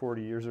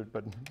 40 years,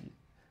 but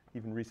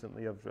even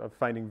recently, of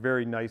finding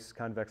very nice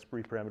convex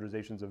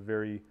reparameterizations of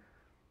very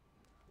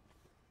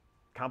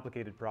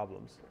complicated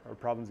problems, or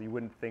problems that you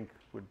wouldn't think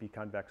would be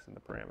convex in the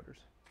parameters.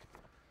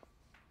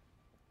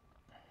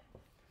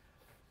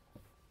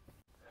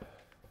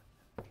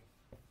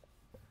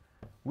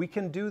 We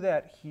can do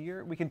that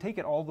here. We can take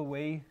it all the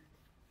way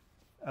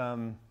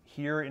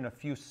here in a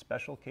few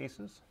special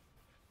cases.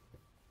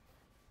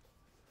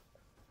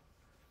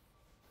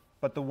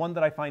 But the one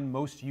that I find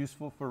most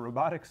useful for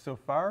robotics so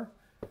far,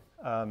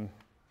 I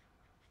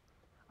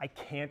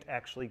can't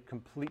actually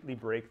completely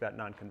break that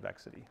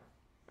non-convexity.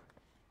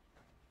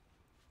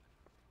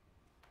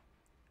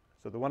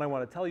 So the one I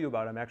want to tell you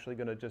about, I'm actually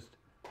going to just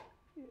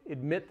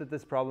admit that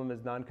this problem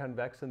is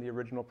non-convex in the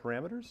original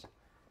parameters,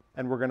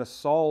 and we're going to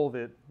solve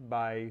it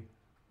by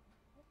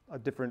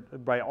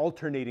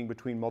alternating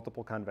between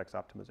multiple convex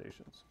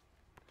optimizations.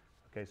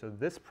 Okay, so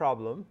this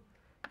problem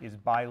is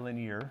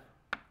bilinear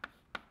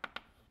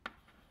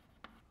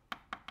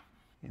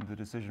in the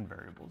decision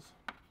variables.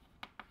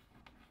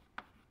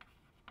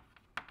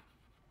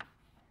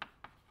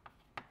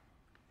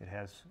 It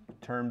has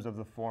terms of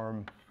the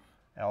form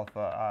alpha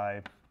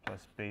I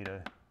plus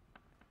beta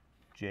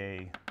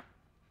j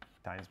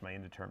times my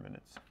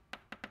indeterminates.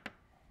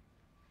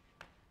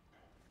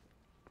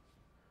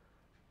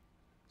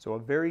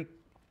 So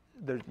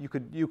you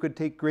could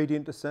take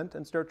gradient descent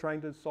and start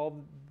trying to solve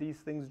these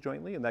things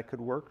jointly, and that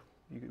could work.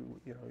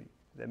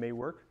 That may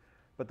work.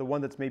 But the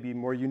one that's maybe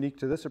more unique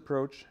to this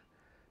approach,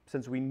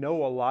 since we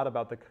know a lot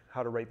about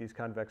how to write these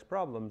convex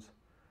problems,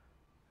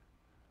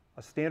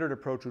 a standard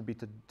approach would be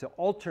to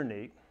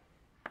alternate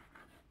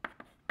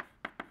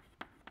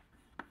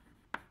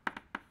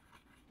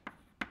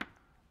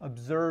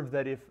observe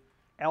that if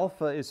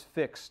alpha is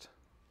fixed,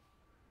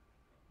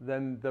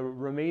 then the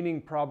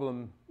remaining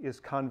problem is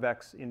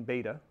convex in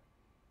beta.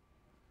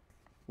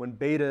 When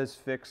beta is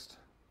fixed,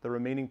 the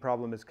remaining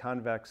problem is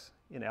convex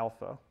in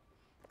alpha.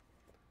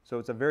 So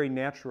it's a very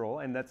natural,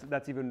 and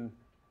that's even,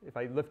 if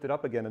I lift it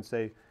up again and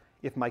say,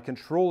 if my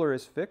controller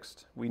is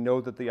fixed, we know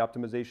that the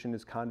optimization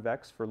is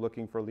convex for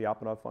looking for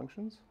Lyapunov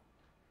functions.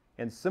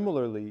 And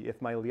similarly,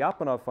 if my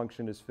Lyapunov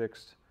function is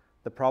fixed,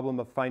 the problem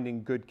of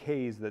finding good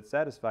k's that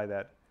satisfy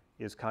that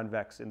is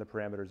convex in the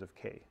parameters of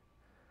k.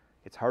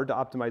 It's hard to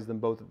optimize them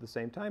both at the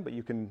same time, but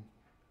you can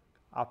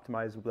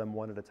optimize them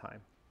one at a time.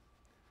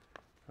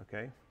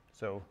 Okay,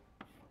 so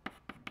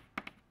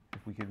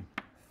if we could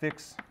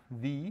fix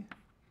v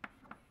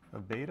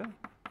of beta,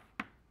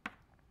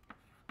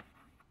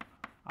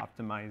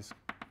 optimize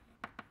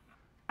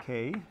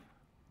k,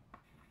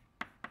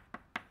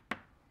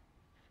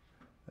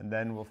 and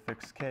then we'll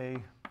fix k,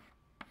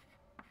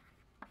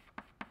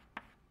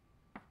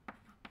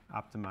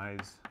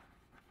 optimize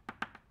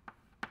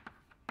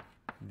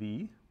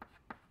v,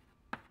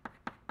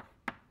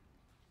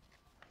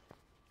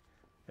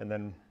 and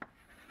then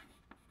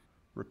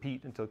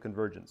repeat until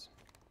convergence.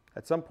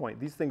 At some point,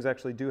 these things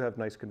actually do have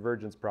nice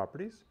convergence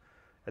properties.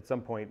 At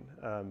some point,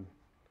 well,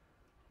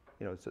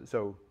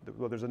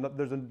 there's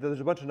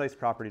a bunch of nice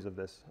properties of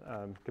this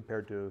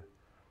compared to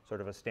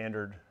sort of a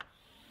standard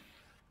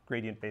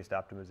gradient-based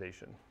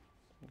optimization.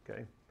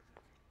 Okay.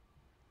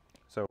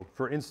 So,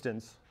 for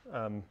instance,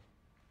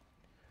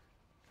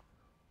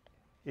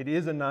 it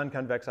is a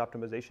non-convex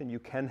optimization. You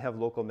can have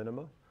local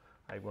minima.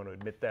 I want to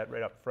admit that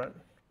right up front.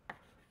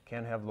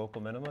 Can have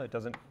local minima. It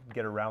doesn't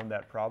get around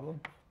that problem.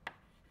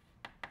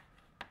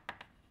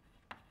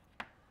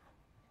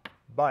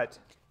 But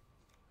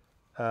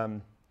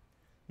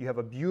you have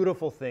a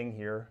beautiful thing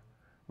here,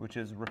 which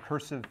is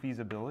recursive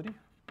feasibility.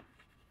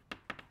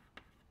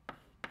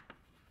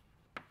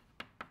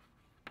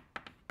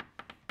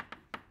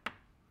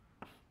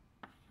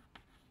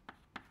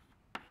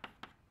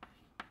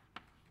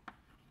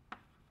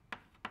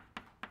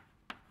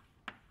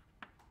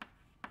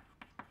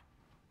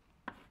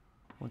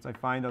 Once I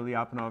find a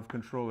Lyapunov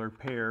controller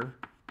pair,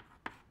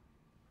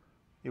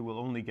 it will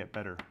only get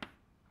better.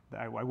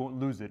 I won't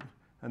lose it,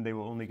 and they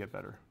will only get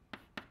better.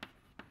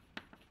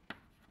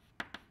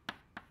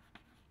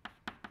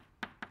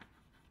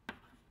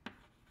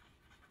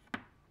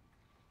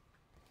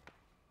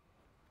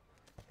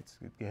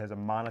 It has a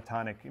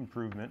monotonic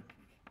improvement.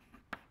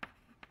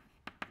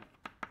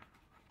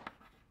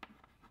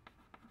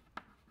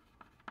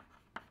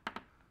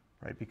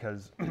 Right,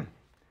 because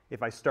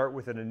if I start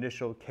with an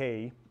initial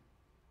k,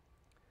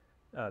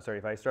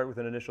 if I start with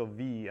an initial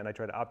v and I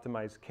try to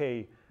optimize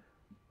k,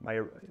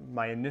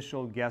 my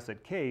initial guess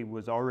at k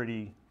was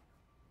already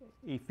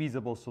a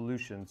feasible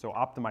solution. So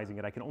optimizing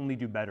it, I can only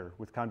do better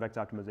with convex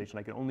optimization.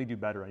 I can only do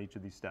better on each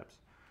of these steps.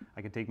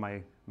 I could take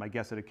my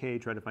guess at a k,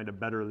 try to find a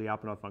better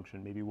Lyapunov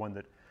function, maybe one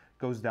that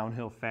goes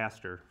downhill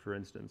faster, for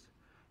instance.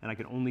 And I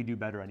can only do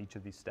better on each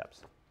of these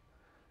steps.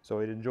 So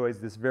it enjoys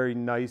this very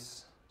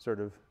nice sort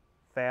of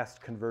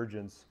fast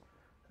convergence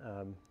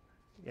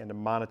and a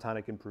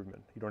monotonic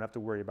improvement. You don't have to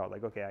worry about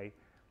like, okay,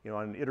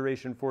 on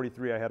iteration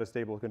 43, I had a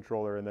stable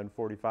controller, and then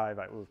 45,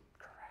 oh,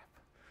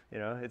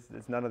 crap.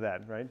 It's none of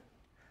that, right?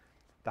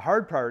 The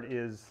hard part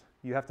is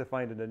you have to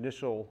find an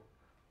initial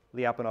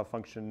Lyapunov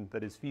function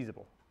that is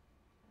feasible.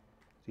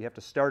 So you have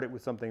to start it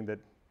with something that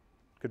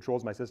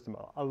controls my system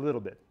a little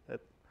bit,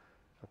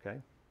 okay?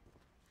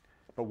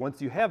 But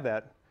once you have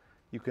that,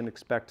 you can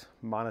expect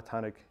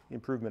monotonic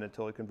improvement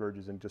until it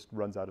converges and just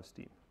runs out of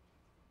steam.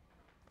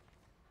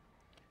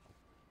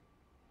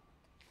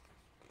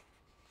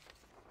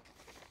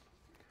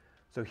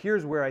 So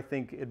here's where I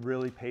think it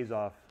really pays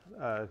off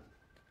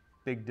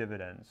big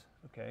dividends,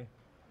 okay?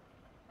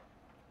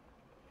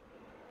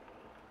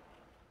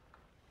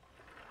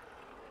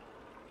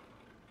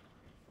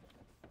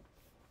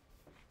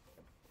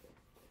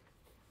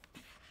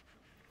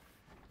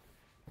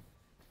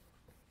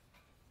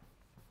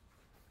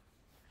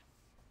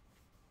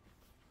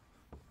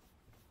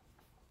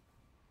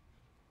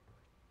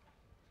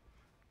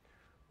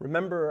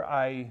 Remember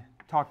I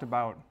talked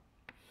about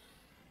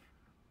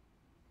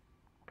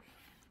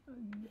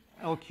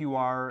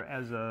LQR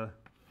as a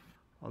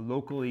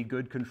locally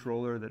good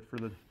controller that for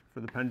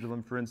the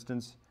pendulum, for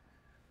instance,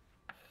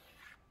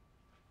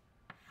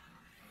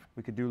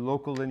 we could do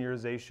local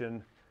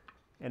linearization,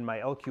 and my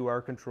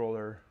LQR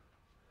controller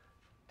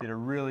did a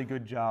really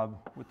good job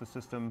with the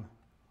system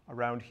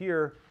around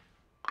here.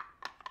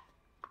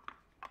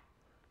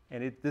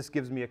 And this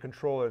gives me a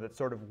controller that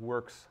sort of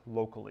works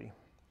locally.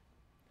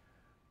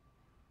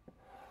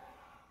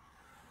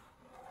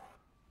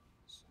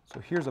 So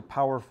here's a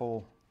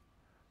powerful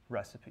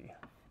recipe.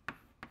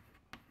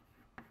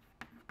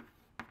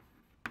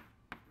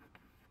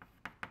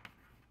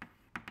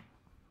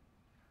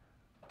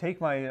 Take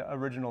my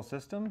original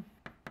system,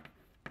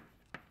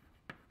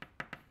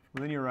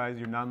 linearize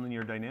your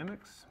nonlinear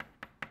dynamics.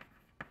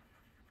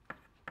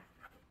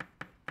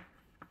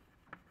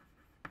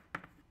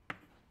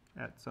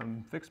 At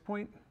some fixed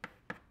point.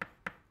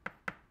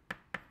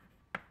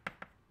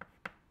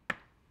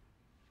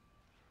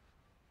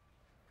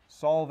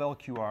 Solve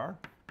LQR.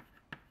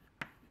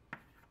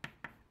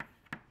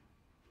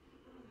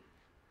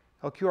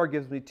 LQR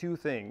gives me two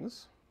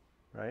things,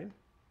 right?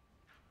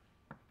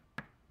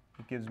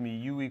 It gives me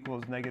u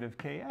equals negative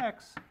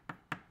kx,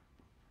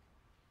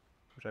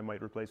 which I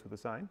might replace with a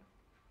sign.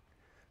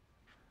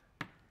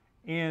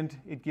 And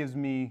it gives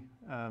me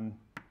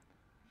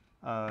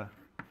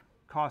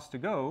cost to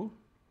go,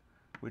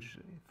 which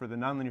for the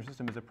nonlinear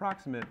system is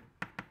approximate,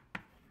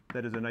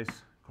 that is a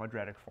nice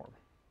quadratic form.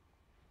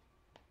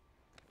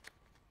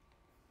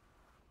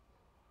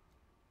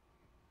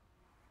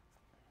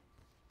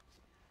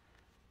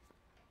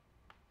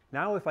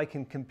 Now if I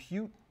can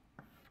compute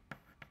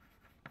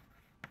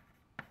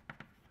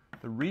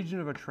the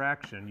region of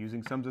attraction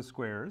using sums of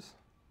squares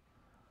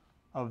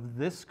of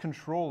this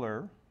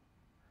controller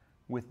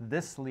with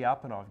this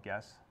Lyapunov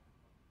guess,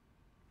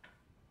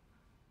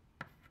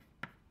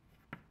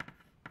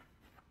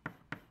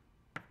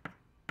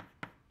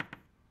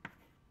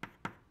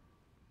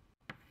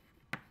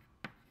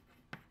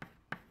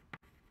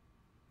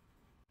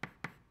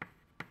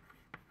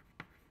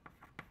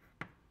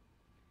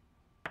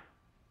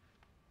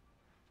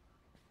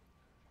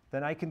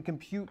 then I can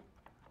compute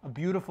a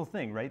beautiful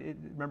thing, right?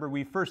 Remember,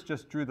 we first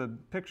just drew the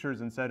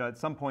pictures and said at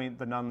some point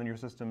the nonlinear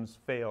systems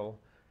fail,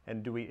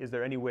 and is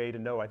there any way to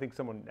know? I think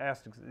someone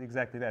asked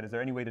exactly that. Is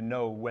there any way to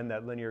know when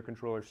that linear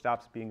controller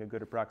stops being a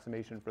good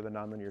approximation for the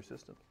nonlinear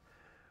system?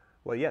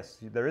 Well, yes,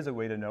 there is a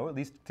way to know, at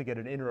least to get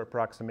an inner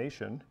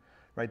approximation,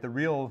 right? The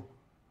real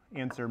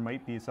answer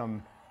might be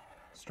some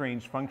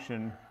strange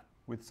function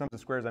with sums of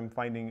squares. I'm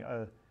finding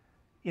an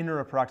inner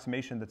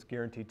approximation that's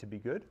guaranteed to be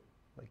good,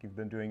 like you've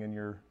been doing in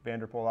your van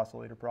der Pol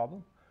oscillator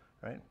problem,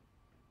 right?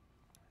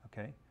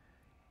 Okay.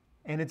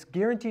 And it's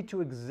guaranteed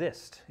to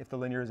exist if the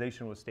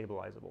linearization was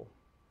stabilizable.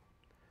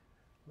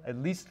 At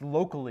least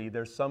locally,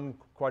 there's some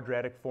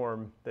quadratic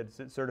form that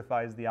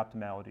certifies the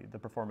optimality, the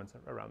performance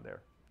around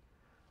there.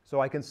 So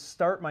I can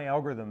start my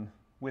algorithm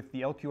with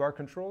the LQR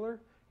controller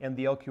and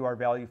the LQR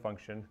value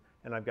function,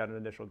 and I've got an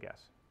initial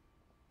guess.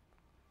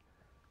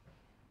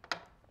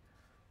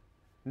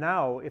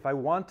 Now, if I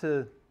want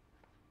to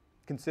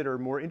consider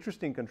more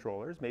interesting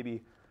controllers,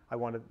 maybe I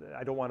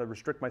don't want to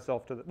restrict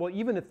myself to well,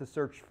 even if the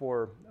search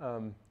for,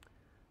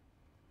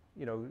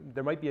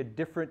 there might be a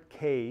different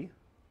k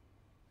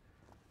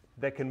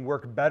that can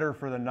work better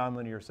for the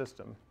nonlinear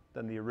system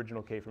than the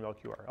original k from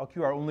LQR.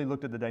 LQR only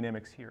looked at the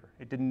dynamics here.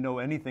 It didn't know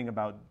anything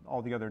about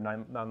all the other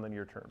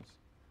nonlinear terms.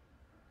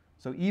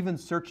 So even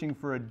searching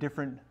for a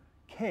different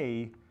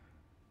k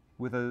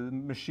with a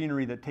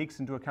machinery that takes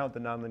into account the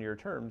nonlinear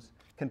terms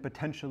can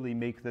potentially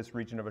make this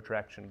region of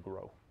attraction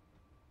grow.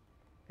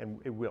 And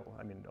it will,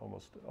 I mean,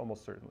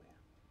 almost certainly,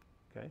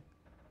 okay?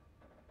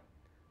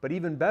 But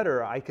even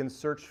better, I can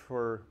search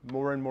for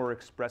more and more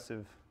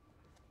expressive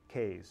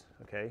Ks,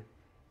 okay?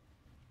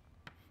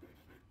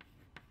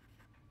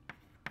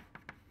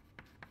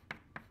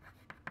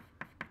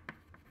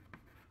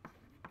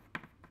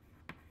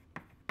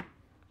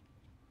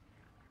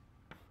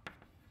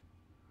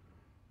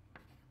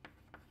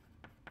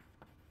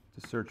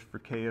 To search for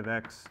K of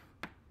X,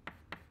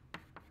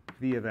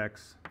 V of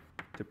X,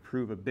 to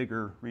prove a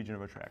bigger region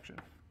of attraction.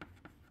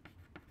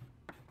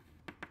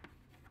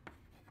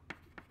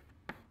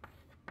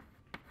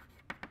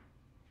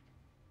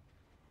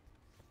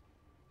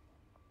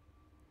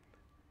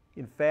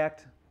 In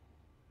fact,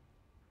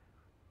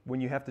 when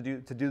you have to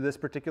do this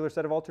particular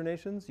set of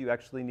alternations, you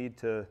actually need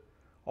to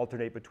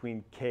alternate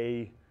between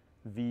K,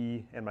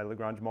 V, and my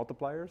Lagrange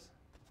multipliers.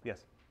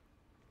 Yes?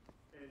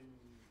 In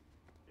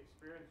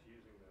experience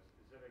using this,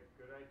 is it a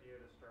good idea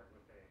to start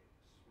with a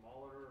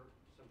smaller,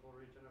 simple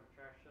region of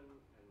attraction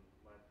and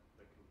let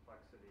the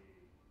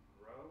complexity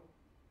grow?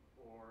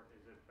 Or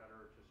is it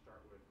better to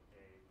start with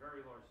a very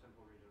large,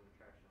 simple region of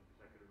attraction?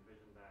 Because I could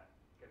envision that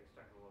getting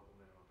stuck in the local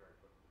minimum very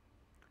quickly.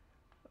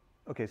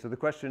 Okay, so the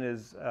question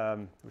is,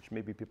 which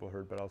maybe people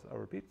heard, but I'll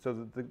repeat.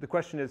 So the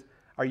question is,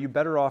 are you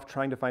better off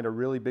trying to find a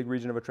really big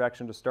region of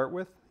attraction to start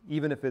with,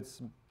 even if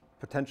it's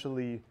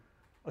potentially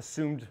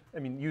assumed, I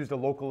mean, used a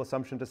local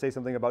assumption to say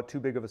something about too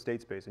big of a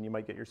state space, and you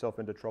might get yourself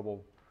into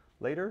trouble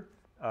later?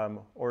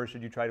 Or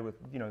should you try to,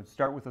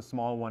 start with a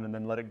small one and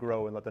then let it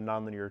grow and let the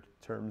nonlinear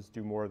terms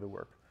do more of the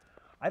work?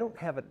 I don't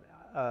have it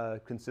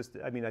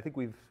consistent. I mean, I think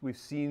we've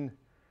seen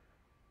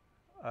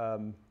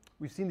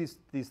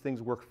these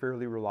things work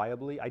fairly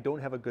reliably. I don't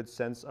have a good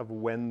sense of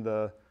when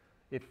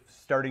if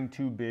starting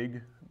too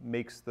big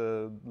makes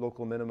the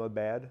local minima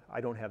bad.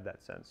 I don't have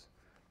that sense.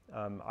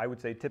 I would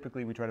say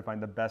typically we try to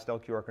find the best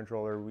LQR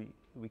controller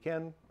we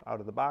can out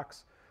of the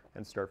box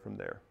and start from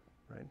there,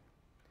 right?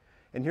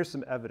 And here's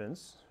some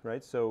evidence,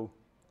 right? So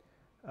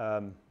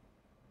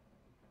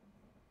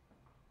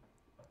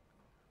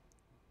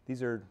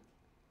these are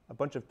a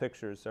bunch of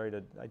pictures. Sorry,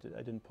 I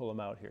didn't pull them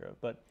out here,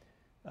 but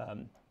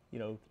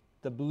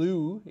the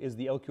blue is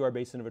the LQR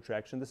basin of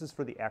attraction. This is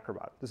for the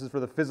Acrobat. This is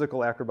for the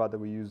physical Acrobat that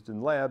we used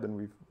in lab and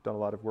we've done a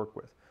lot of work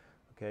with.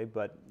 Okay,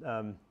 but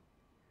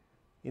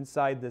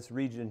inside this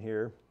region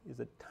here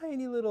is a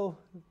tiny little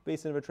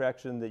basin of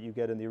attraction that you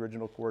get in the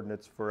original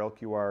coordinates for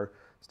LQR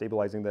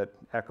stabilizing that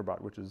Acrobat,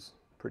 which is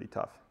pretty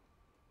tough.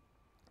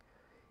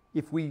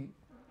 If we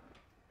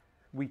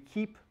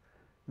keep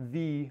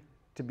V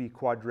to be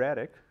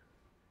quadratic,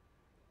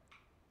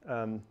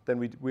 then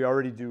we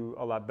already do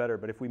a lot better.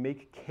 But if we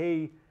make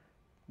K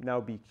now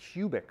be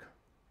cubic,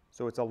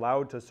 so it's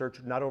allowed to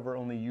search not over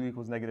only u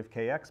equals negative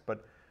kx,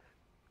 but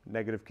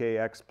negative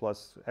kx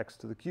plus x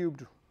to the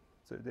cubed,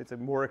 so it's a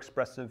more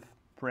expressive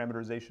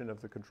parameterization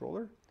of the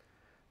controller,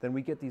 then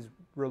we get these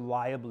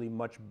reliably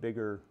much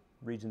bigger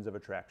regions of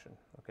attraction,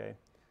 okay?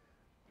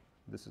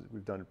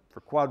 We've done it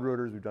for quad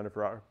rotors, we've done it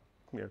for our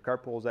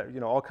cart poles,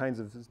 all kinds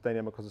of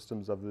dynamical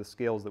systems of the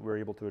scales that we're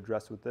able to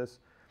address with this.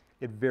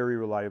 It very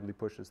reliably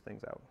pushes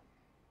things out.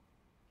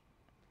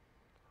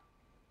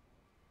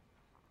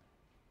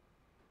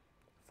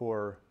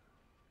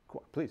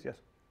 Please, yes?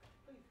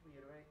 Please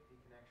reiterate the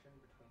connection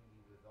between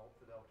the results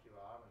of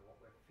LQR and what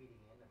we're feeding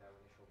in at our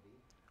initial V.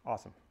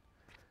 Awesome.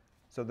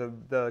 So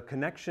the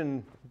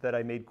connection that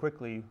I made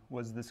quickly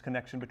was this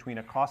connection between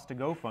a cost to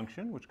go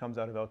function, which comes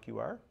out of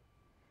LQR,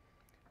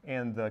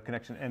 and the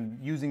connection, and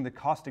using the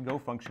cost to go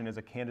function as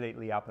a candidate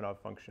Lyapunov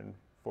function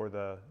for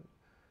the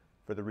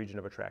region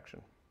of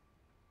attraction.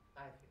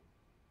 I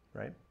see.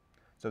 Right?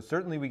 So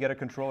certainly we get a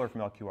controller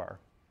from LQR,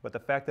 but the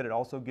fact that it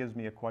also gives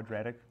me a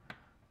quadratic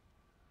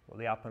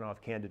Lyapunov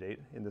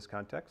candidate in this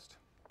context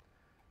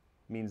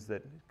means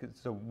that,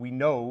 so we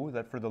know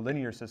that for the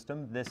linear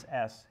system, this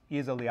S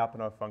is a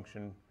Lyapunov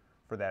function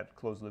for that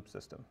closed loop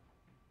system.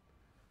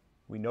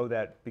 We know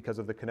that because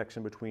of the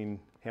connection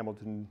between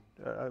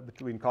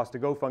between cost to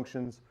go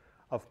functions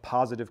of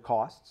positive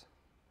costs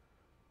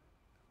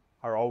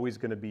are always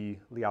going to be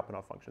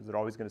Lyapunov functions. They're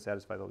always going to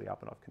satisfy the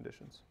Lyapunov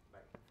conditions.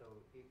 Right. So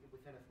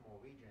within a small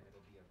region,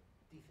 it'll be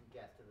a decent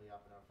guess to the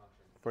Lyapunov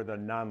function. For the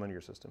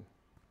nonlinear system.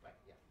 Right.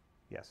 Yeah.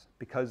 Yes,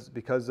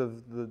 because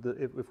of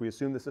if we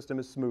assume the system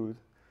is smooth,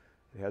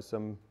 it has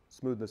some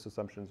smoothness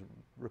assumptions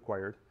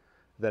required,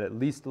 that at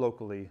least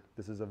locally,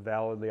 this is a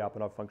valid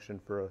Lyapunov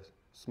function for a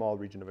small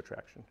region of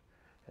attraction.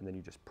 And then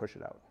you just push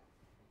it out.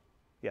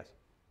 Yes?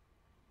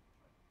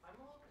 I'm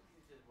a little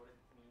confused as what it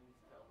means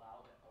to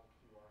allow the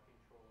LQR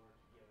controller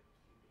to give a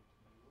cubic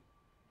U,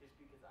 just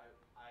because I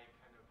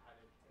kind of had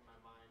it in my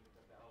mind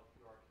that the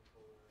LQR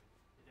controller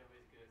is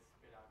always going to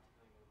spit out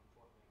something with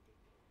negative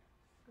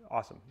kx.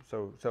 Awesome.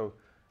 So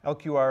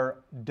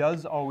LQR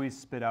does always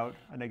spit out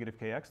a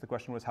negative kx. The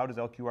question was, how does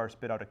LQR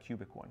spit out a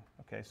cubic one?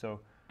 Okay, so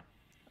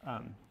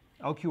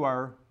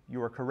LQR,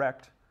 you are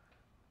correct.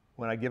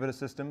 When I give it a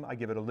system, I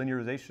give it a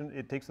linearization.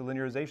 It takes a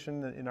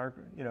linearization in our,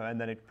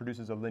 and then it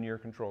produces a linear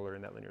controller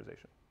in that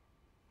linearization.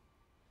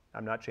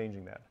 I'm not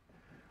changing that.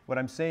 What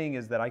I'm saying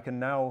is that I can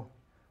now,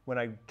 when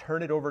I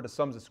turn it over to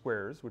sums of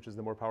squares, which is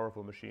the more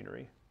powerful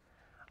machinery,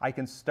 I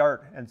can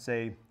start and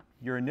say,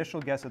 your initial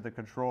guess at the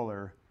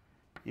controller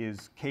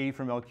is k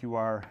from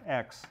LQR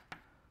x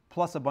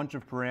plus a bunch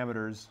of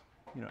parameters,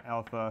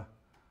 alpha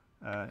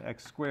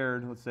x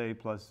squared, let's say,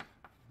 plus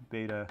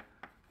beta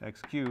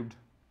x cubed.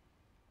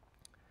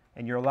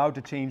 And you're allowed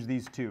to change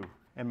these two.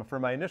 And for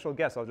my initial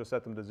guess, I'll just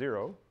set them to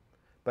 0.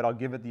 But I'll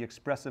give it the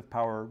expressive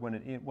power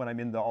when I'm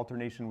in the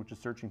alternation, which is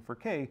searching for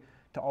k,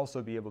 to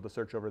also be able to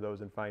search over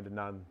those and find a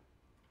non.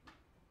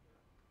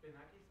 In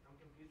that case, I'm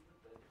confused with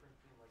the difference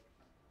between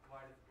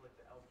why does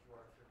the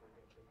LQR circle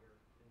get bigger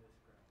in this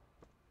graph?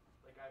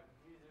 I'm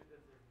confused if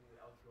there's the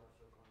LQR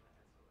circle and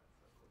the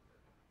SOS circle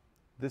there.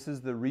 This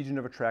is the region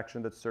of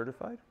attraction that's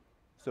certified.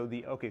 So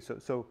the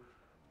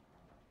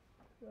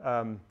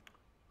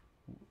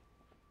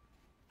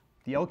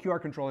the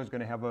LQR controller is going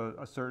to have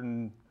a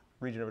certain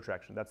region of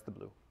attraction. That's the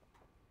blue.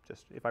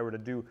 Just if I were to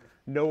do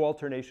no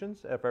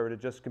alternations, if I were to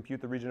just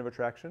compute the region of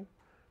attraction,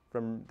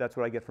 that's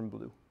what I get from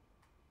blue.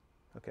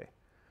 Okay.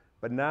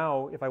 But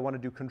now, if I want to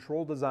do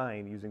control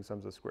design using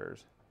sums of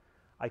squares,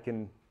 I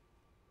can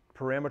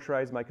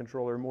parameterize my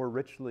controller more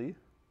richly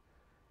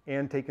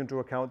and take into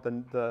account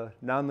the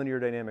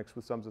nonlinear dynamics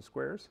with sums of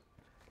squares.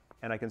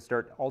 And I can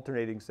start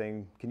alternating,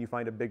 saying, can you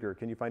find a bigger?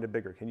 Can you find a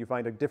bigger? Can you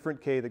find a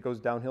different k that goes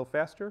downhill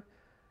faster?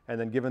 And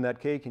then given that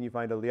k, can you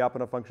find a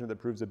Lyapunov function that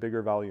proves a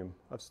bigger volume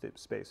of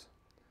space?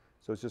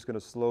 So it's just going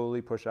to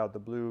slowly push out the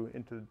blue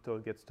until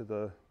it gets to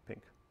the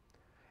pink.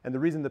 And the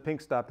reason the pink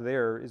stopped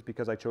there is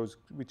because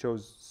we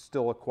chose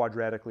still a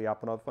quadratic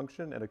Lyapunov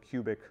function and a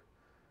cubic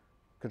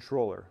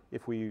controller.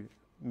 If we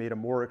made a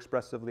more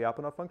expressive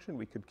Lyapunov function,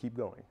 we could keep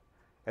going.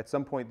 At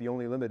some point, the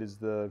only limit is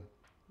the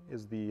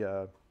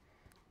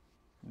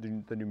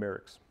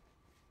numerics.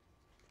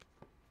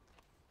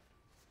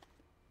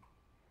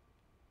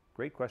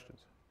 Great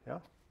questions. Yeah?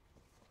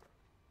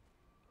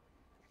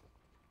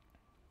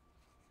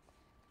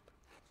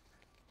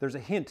 There's a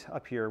hint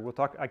up here. We'll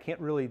talk. I can't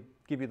really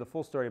give you the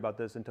full story about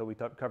this until we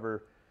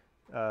cover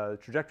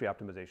trajectory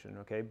optimization,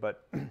 okay?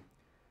 But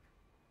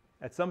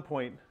at some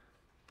point,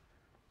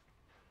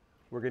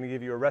 we're going to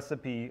give you a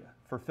recipe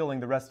for filling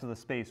the rest of the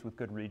space with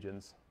good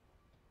regions,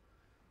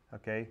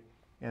 okay?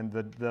 And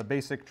the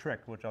basic trick,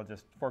 which I'll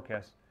just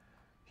forecast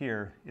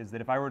here, is that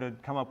if I were to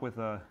come up with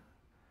a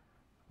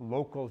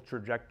local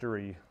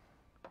trajectory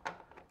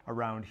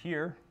around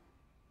here,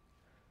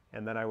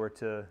 and then I were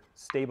to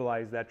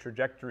stabilize that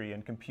trajectory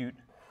and compute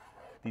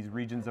these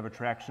regions of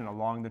attraction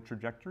along the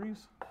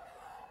trajectories,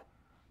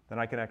 then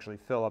I can actually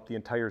fill up the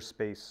entire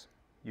space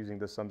using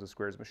the sums of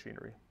squares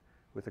machinery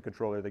with a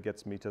controller that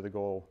gets me to the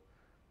goal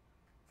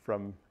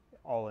from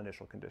all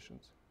initial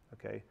conditions,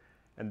 okay?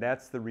 And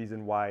that's the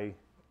reason why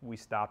we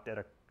stopped at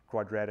a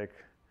quadratic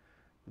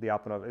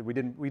Lyapunov.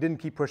 We didn't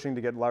keep pushing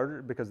to get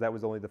larger because that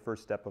was only the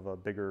first step of a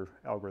bigger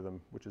algorithm,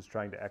 which is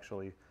trying to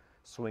actually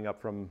swing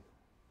up from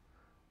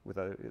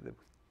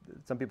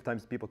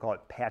sometimes people call it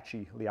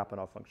patchy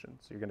Lyapunov function.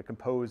 So you're going to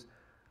compose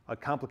a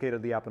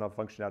complicated Lyapunov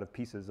function out of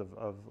pieces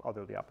of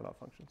other Lyapunov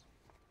functions.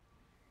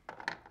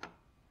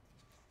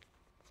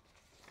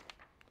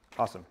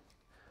 Awesome.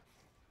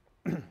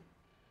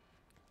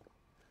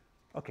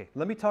 Okay,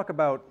 let me talk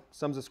about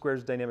sums of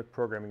squares dynamic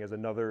programming as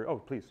another. Oh,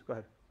 please, go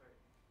ahead.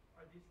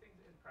 Are these things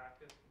in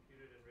practice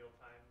computed in real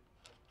time?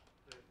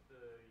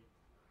 The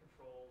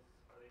controls,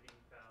 are they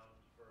being found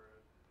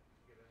for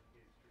given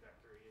these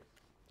trajectories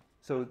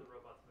So as the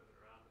robot's moving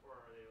around, or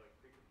are they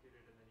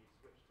pre-computed and then you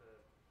switch to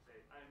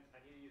say,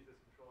 I need to use this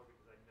controller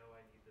because I know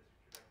I need this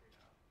trajectory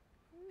now?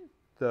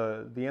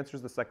 the answer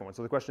is the second one.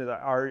 So the question is,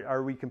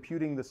 are we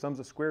computing the sums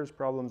of squares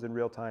problems in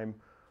real time,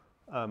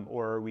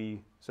 or are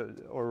we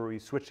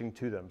switching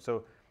to them?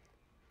 So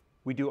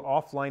we do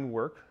offline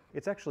work.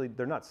 It's actually,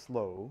 they're not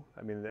slow.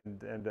 I mean,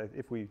 and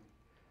if we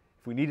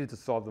needed to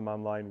solve them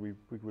online, we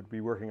would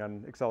be working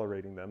on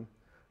accelerating them.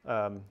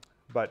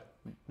 But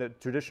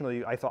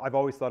traditionally, I've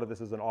always thought of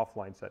this as an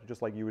offline set,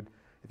 just like you would,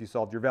 if you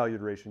solved your value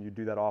iteration, you'd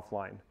do that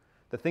offline.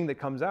 The thing that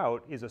comes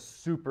out is a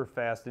super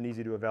fast and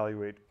easy to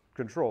evaluate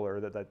controller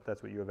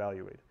that's what you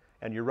evaluate.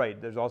 And you're right,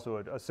 there's also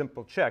a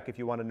simple check. If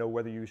you want to know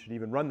whether you should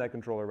even run that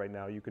controller right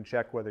now, you can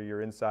check whether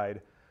you're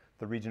inside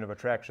the region of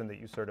attraction that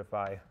you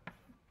certify,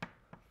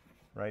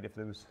 right? If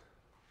there's,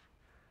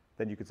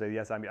 then you could say,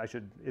 yes,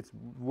 it's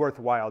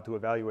worthwhile to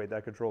evaluate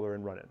that controller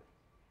and run it.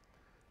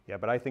 Yeah,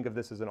 but I think of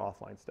this as an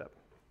offline step,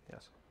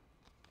 yes.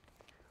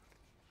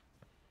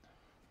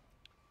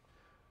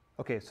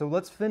 Okay, so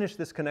let's finish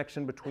this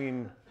connection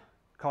between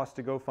cost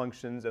to go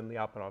functions and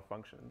Lyapunov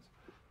functions.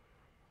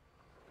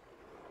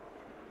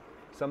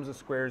 Sums of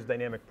squares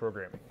dynamic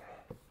programming.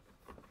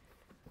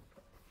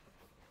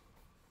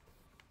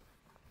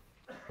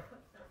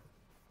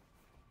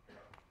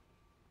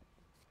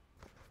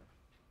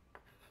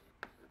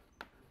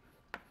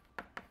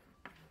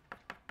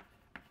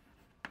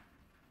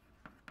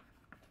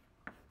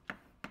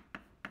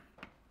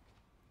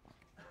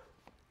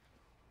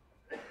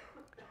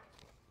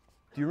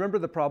 Do you remember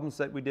the problem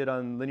set we did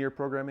on linear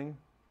programming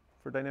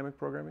for dynamic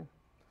programming? Do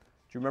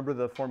you remember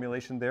the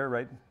formulation there,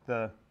 right?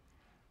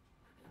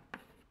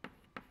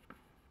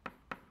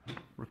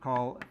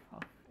 Recall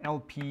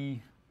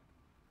LP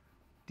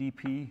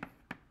DP.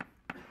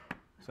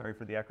 Sorry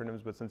for the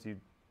acronyms, but since you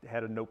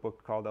had a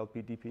notebook called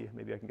LPDP,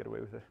 maybe I can get away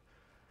with it.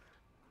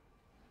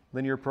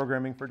 Linear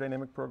programming for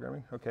dynamic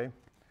programming, okay.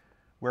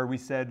 Where we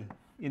said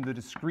in the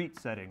discrete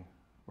setting,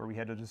 where we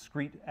had a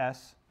discrete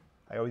S,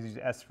 I always use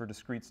S for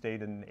discrete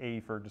state and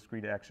A for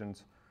discrete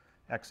actions,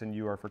 X and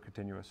U are for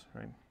continuous,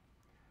 right?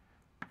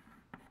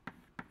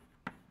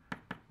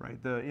 Right,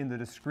 in the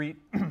discrete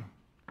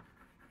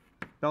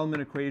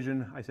Bellman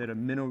equation, I said a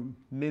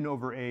min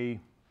over A,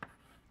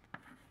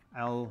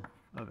 L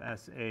of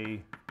SA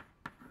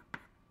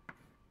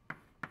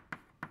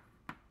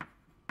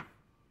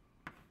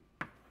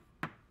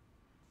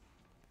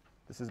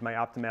this is my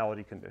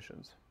optimality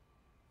conditions.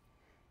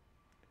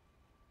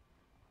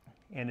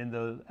 And in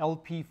the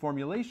LP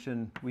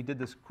formulation, we did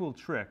this cool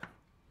trick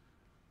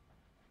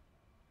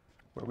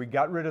where we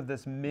got rid of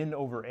this min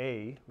over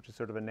A, which is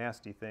sort of a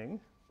nasty thing,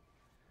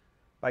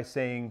 by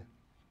saying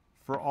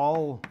for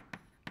all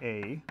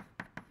A,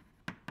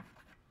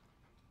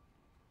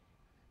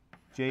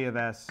 J of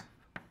S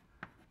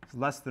is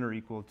less than or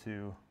equal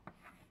to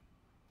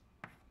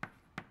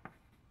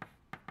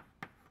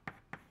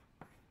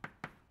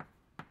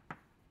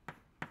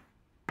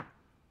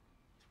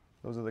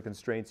those are the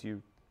constraints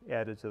you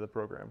added to the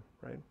program,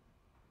 right?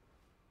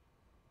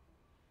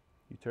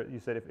 You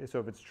said so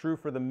if it's true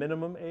for the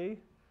minimum A,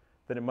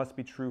 then it must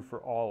be true for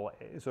all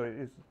A. So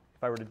if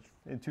I were to,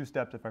 in two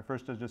steps, if I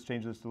first just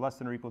change this to less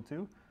than or equal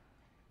to,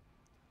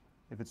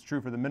 if it's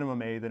true for the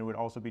minimum A, then it would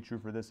also be true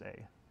for this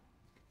A.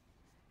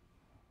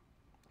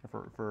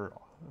 For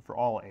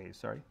all A's,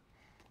 sorry.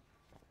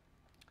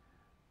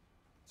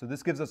 So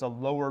this gives us a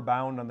lower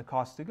bound on the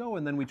cost to go,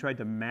 and then we tried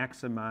to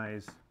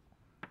maximize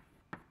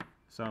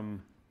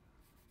some,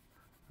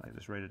 I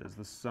just write it as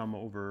the sum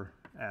over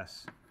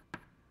S,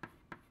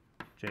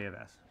 J of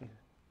S.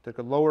 Took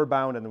a lower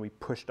bound and then we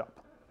pushed up.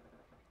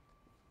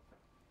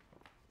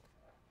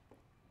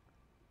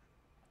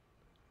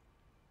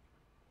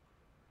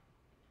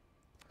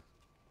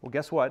 Well,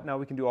 guess what? Now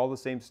we can do all the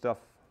same stuff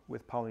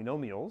with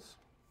polynomials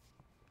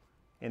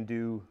and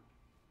do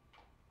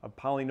a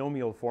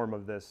polynomial form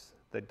of this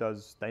that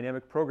does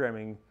dynamic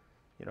programming,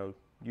 you know,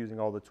 using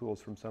all the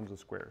tools from sums of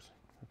squares,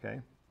 okay?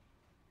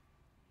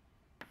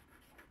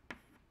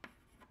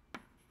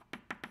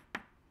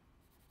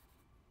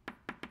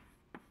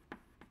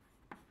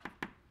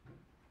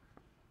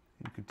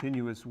 In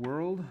continuous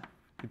world,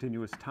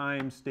 continuous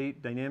time,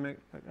 state, dynamic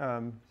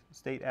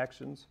state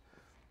actions,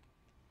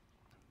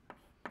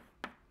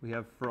 we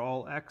have for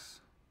all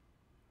x,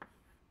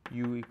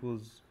 u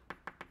equals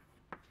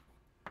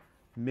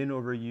min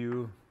over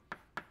u,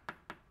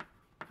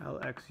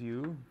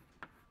 Lxu.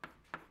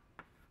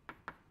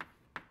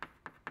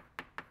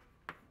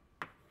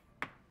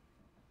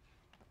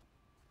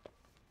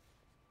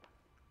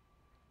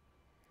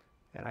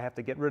 And I have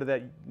to get rid of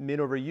that min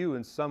over u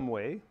in some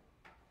way.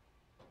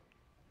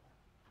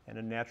 And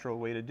a natural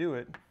way to do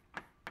it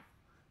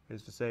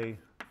is to say,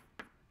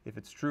 if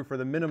it's true for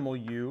the minimal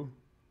u,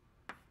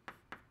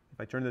 if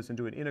I turn this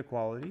into an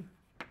inequality,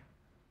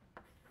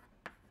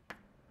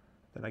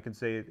 then I can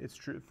say it's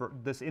true for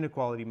this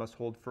inequality must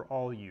hold for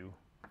all u.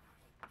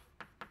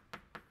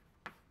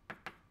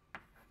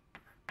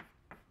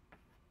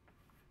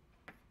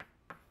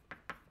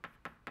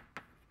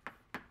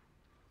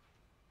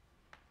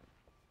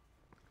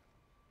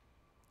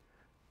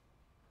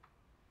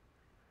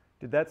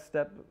 Did that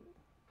step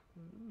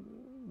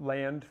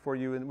land for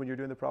you when you're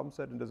doing the problem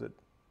set? And does it,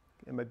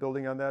 am I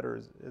building on that,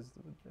 or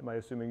am I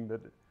assuming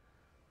that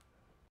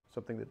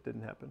something that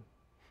didn't happen?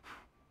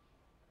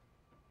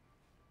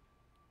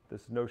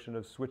 This notion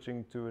of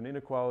switching to an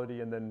inequality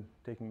and then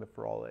taking the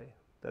for all A.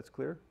 That's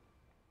clear?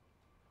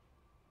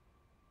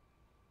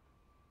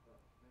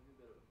 Maybe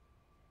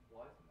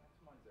why is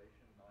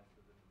maximization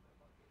nicer than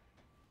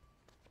minimization?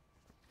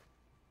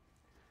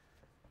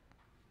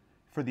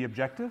 For the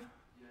objective?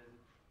 Yeah.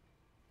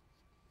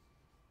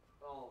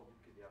 Oh,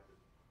 you have to.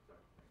 Sorry.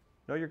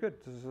 No, you're good.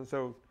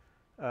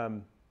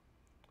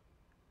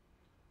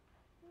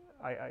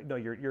 No,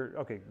 you're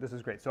okay. This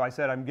is great. So I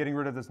said I'm getting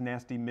rid of this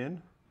nasty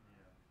min.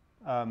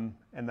 And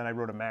then I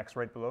wrote a max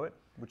right below it,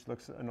 which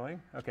looks annoying.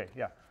 Okay,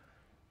 yeah.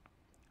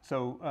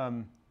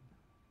 So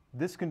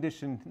this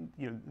condition,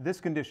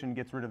 this condition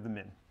gets rid of the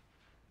min.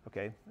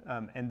 Okay,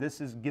 and this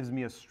gives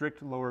me a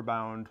strict lower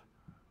bound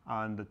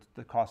on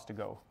the cost to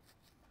go.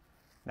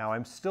 Now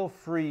I'm still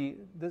free.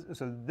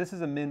 So this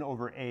is a min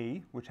over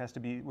A, which has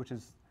to be,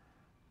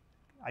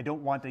 I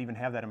don't want to even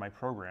have that in my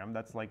program.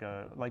 That's like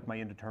my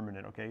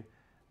indeterminate. Okay.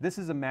 This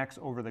is a max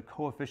over the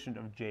coefficient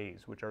of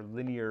j's, which are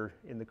linear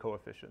in the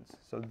coefficients.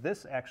 So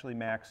this actually,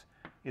 max,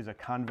 is a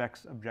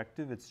convex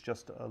objective. It's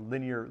just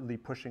linearly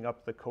pushing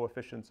up the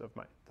coefficients of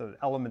the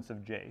elements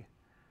of j.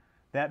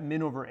 That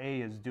min over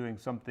A is doing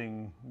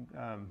something,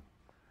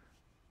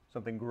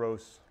 something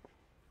gross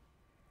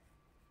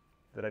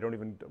that I don't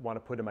even want to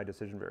put in my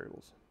decision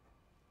variables.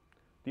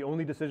 The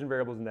only decision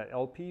variables in that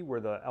LP were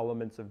the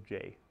elements of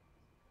j.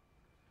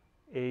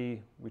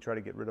 A, we try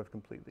to get rid of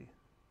completely.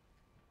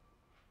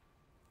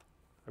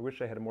 I wish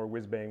I had a more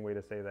whiz-bang way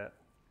to say that.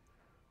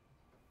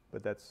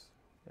 But that's,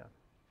 yeah.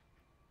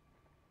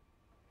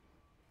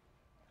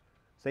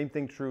 Same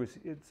thing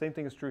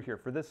is true here.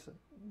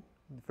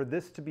 For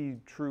this to be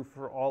true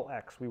for all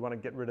x, we want to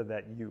get rid of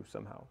that u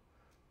somehow.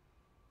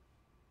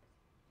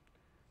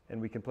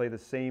 And we can play the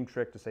same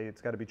trick to say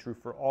it's got to be true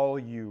for all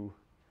u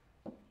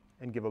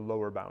and give a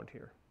lower bound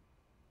here.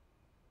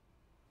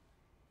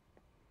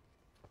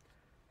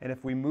 And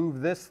if we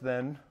move this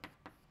then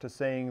to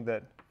saying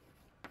that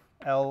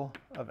L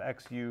of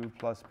xu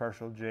plus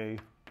partial j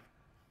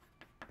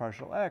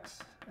partial x,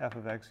 f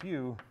of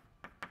xu,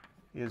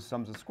 is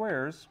sums of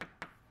squares,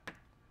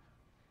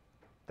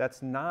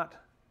 that's not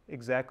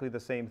exactly the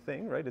same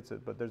thing, right?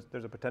 But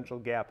there's a potential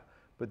gap.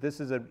 But this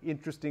is an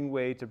interesting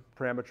way to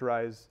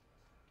parameterize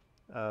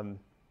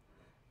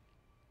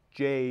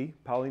j,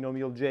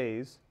 polynomial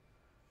j's,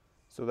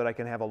 so that I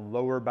can have a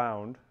lower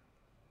bound,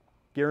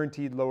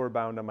 guaranteed lower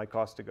bound on my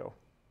cost to go.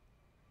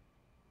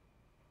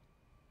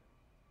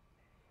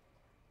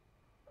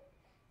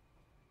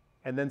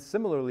 And then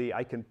similarly,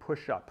 I can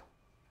push up.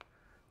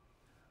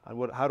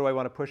 How do I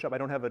want to push up? I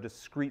don't have a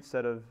discrete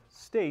set of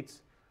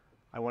states.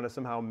 I want to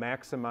somehow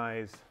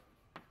maximize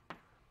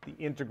the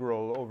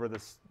integral over the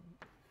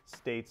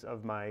states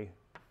of my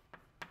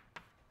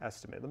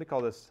estimate. Let me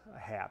call this a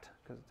hat,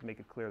 because to make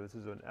it clear, this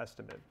is an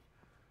estimate.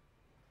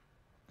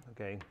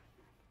 Okay.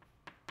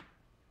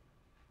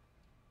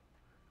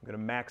 I'm going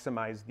to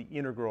maximize the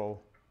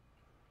integral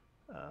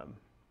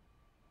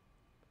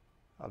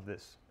of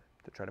this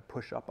to try to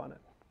push up on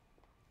it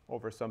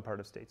over some part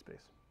of state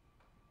space.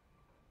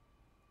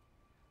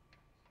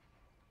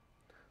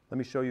 Let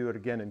me show you it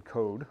again in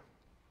code.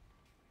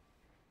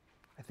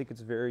 I think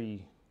it's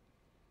very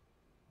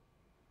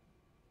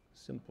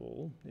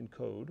simple in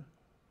code.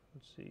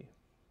 Let's see.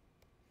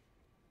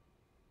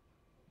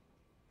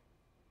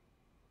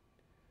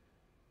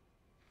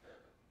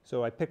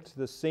 So I picked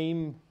the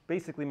same,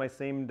 basically my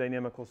same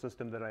dynamical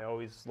system that I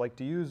always like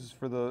to use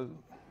for the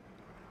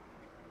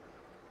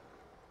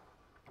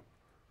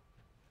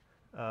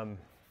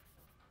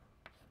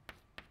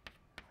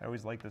I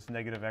always like this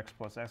negative x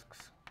plus x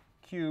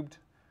cubed.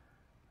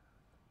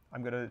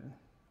 I'm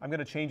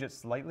gonna change it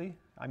slightly.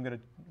 I'm gonna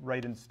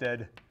write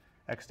instead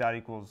x dot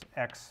equals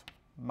x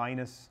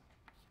minus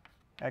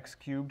x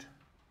cubed.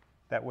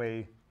 That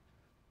way,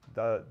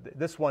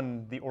 this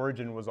one, the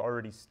origin was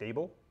already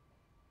stable.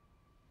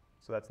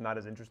 So that's not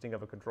as interesting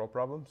of a control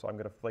problem. So I'm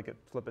going to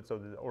flip it so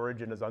the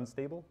origin is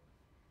unstable.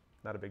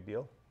 Not a big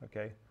deal,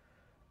 okay?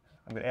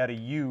 I'm going to add a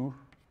u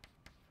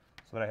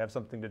so that I have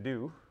something to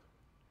do,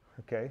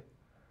 okay?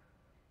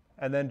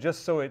 And then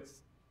just so it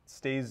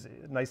stays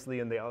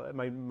nicely in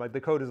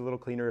the code is a little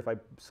cleaner if I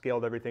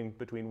scaled everything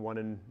between 1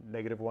 and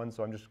 -1.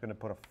 So I'm just going to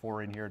put a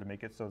 4 in here to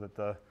make it so that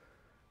the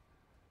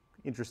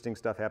interesting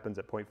stuff happens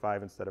at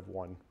 0.5 instead of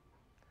 1.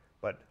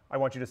 But I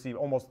want you to see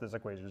almost this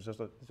equation. It's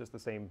just the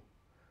same.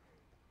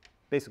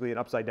 Basically an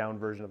upside down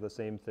version of the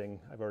same thing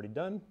I've already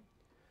done.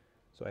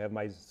 So I have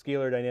my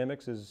scalar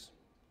dynamics is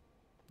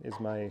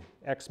my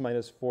x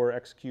minus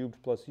 4x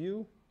cubed plus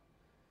u.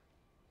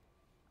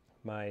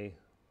 My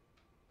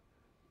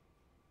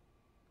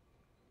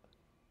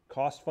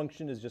cost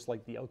function is just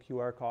like the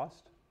LQR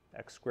cost,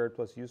 x squared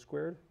plus u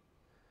squared.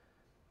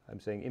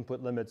 I'm saying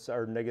input limits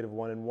are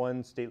 -1 and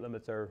 1, state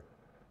limits are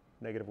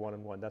 -1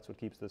 and 1. That's what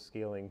keeps the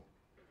scaling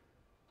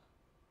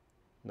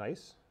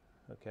nice,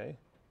 okay?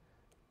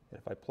 And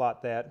if I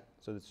plot that,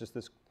 so it's just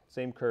this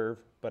same curve,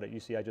 but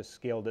you see I just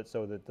scaled it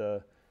so that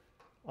the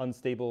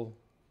unstable,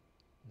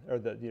 or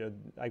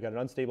I got an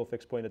unstable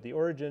fixed point at the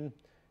origin,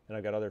 and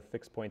I've got other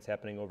fixed points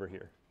happening over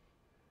here.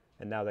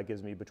 And now that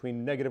gives me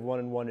between -1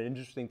 and 1 an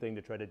interesting thing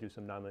to try to do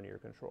some nonlinear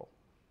control.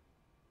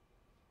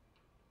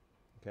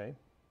 Okay?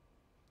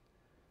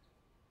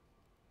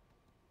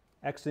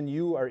 X and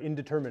u are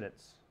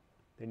indeterminates.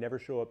 They never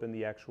show up in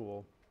the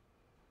actual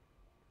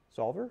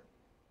solver.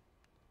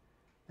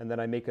 And then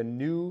I make a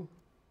new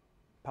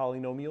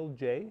polynomial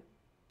j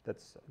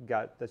that's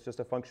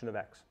just a function of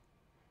x.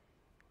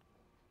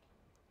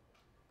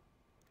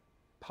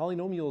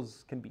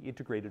 Polynomials can be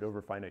integrated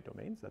over finite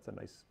domains. That's a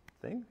nice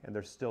thing. And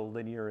they're still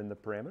linear in the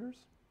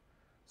parameters.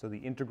 So the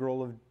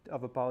integral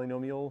of a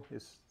polynomial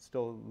is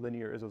still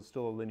linear, is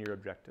still a linear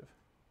objective.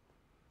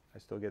 I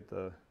still get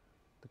the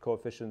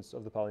coefficients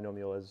of the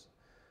polynomial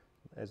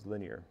as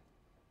linear.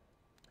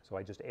 So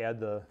I just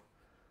add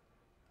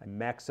I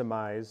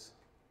maximize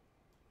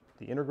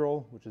the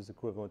integral, which is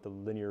equivalent to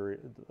linear,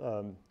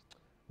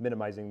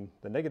 minimizing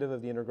the negative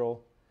of the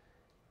integral.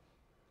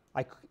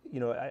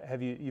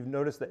 You've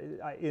noticed that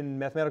in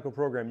mathematical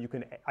program,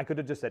 I could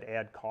have just said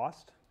add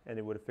cost, and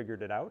it would have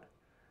figured it out.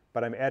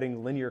 But I'm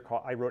adding linear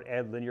cost. I wrote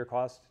add linear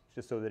cost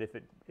just so that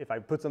if I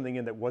put something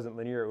in that wasn't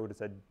linear, it would have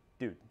said,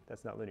 dude,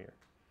 that's not linear.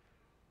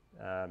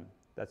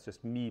 That's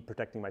just me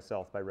protecting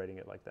myself by writing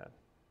it like that.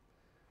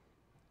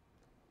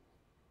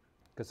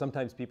 Because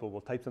sometimes people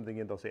will type something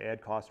in, they'll say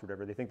add cost or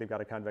whatever. They think they've got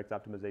a convex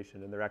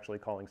optimization, and they're actually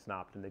calling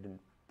SNOPed, and they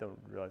don't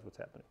realize what's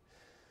happening.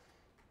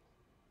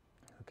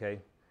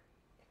 Okay.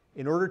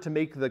 in order to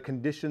make the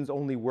conditions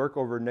only work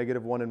over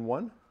 -1 and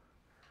 1,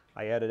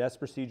 I added S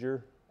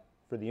procedure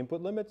for the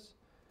input limits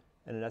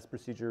and an S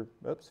procedure,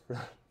 oops, for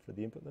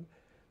the input limit.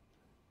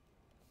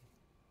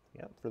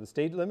 Yeah, for the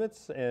state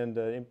limits and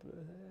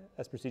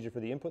S procedure for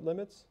the input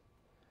limits.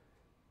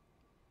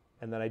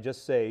 And then I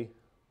just say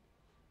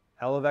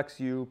L of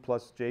XU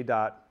plus J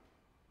dot,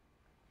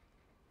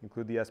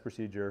 include the S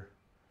procedure,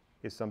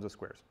 is sums of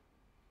squares.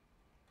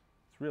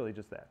 It's really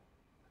just that.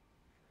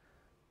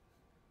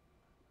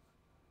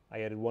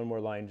 I added one more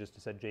line just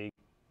to set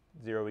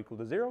J0 equal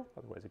to 0,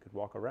 otherwise it could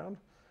walk around.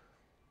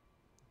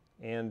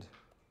 And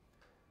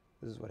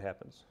this is what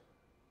happens.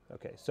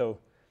 Okay, so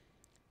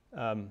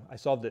I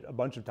solved it a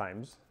bunch of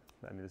times.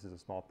 I mean, this is a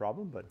small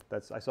problem, but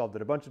I solved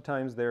it a bunch of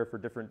times there for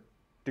different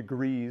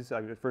degrees.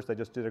 At first I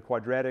just did a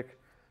quadratic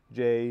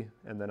J,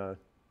 and then a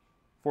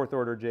 4th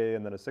order J,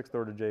 and then a 6th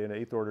order J, and an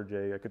 8th order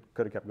J. I could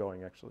have kept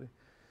going, actually.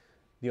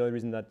 The only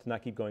reason to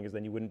not keep going is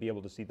then you wouldn't be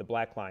able to see the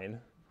black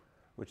line,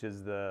 which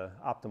is the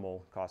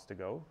optimal cost to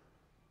go,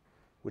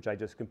 which I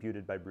just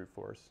computed by brute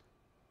force,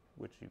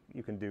 which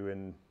you can do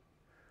in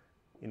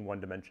one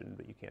dimension,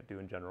 but you can't do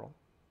in general.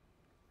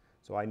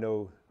 So I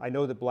know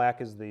that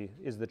black is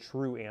the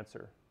true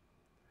answer,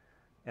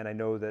 and I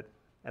know that,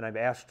 and I've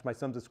asked my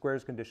sums of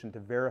squares condition to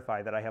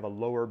verify that I have a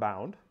lower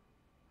bound,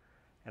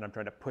 and I'm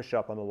trying to push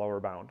up on the lower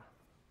bound.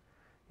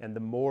 And the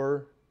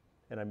more,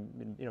 and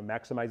I'm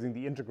maximizing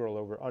the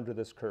integral under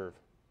this curve.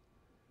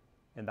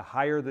 And the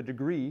higher the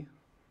degree,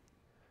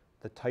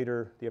 the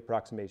tighter the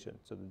approximation.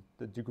 So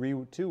the degree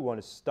 2 one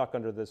is stuck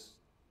under this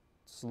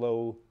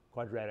slow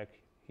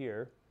quadratic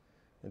here,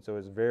 and so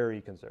is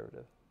very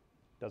conservative.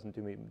 Doesn't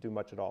do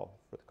much at all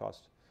for the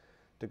cost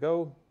to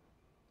go.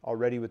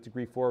 Already with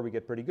degree 4 we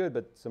get pretty good,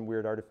 but some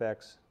weird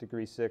artifacts,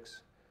 degree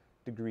 6,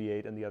 degree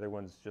 8, and the other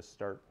ones just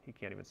start, you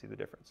can't even see the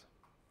difference.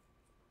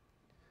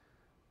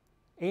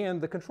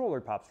 And the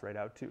controller pops right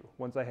out too.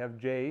 Once I have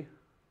J,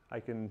 I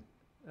can,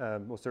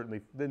 well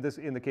certainly, in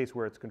the case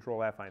where it's control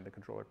affine, the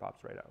controller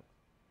pops right out.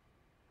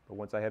 But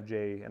once I have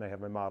J and I have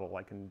my model,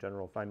 I can in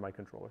general find my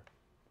controller.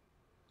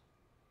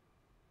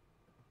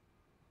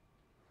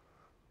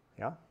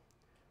 Yeah?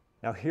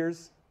 Now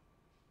here's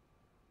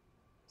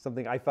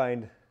something I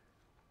find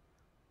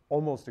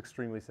almost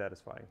extremely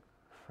satisfying,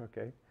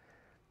 okay?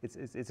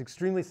 It's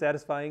extremely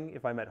satisfying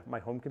if I'm at my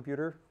home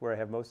computer where I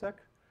have MOSEC.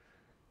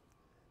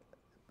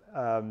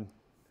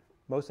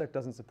 MOSEC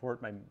doesn't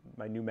support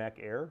my new Mac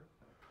Air,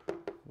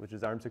 which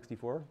is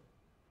ARM64.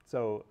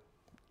 So,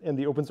 and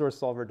the open source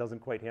solver doesn't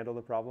quite handle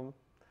the problem.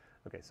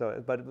 Okay,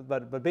 so,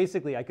 but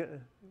basically,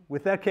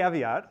 with that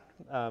caveat,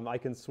 I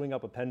can swing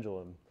up a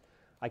pendulum.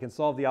 I can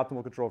solve the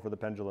optimal control for the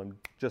pendulum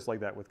just like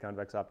that with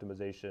convex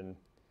optimization.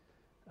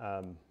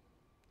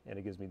 And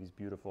it gives me these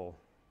beautiful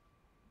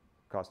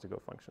cost to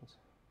go functions.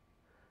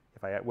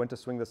 If I went to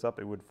swing this up,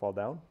 it would fall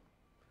down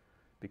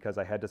because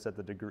I had to set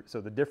the degree. So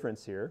the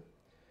difference here,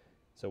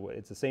 so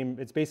it's the same,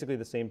 it's basically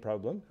the same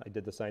problem. I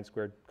did the sine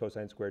squared,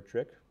 cosine squared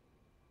trick.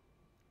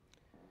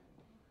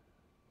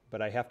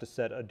 But I have to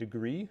set a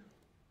degree,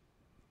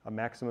 a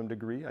maximum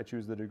degree. I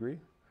choose the degree.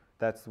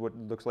 That's what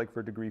it looks like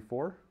for degree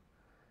 4.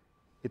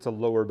 It's a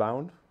lower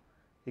bound.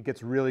 It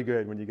gets really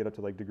good when you get up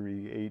to like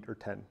degree 8 or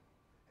 10,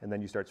 and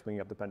then you start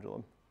swinging up the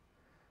pendulum.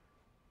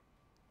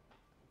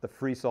 The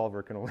free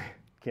solver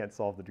can't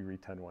solve the degree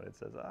 10 one. It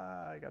says,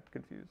 I got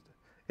confused.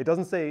 It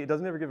doesn't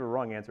ever give a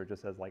wrong answer. It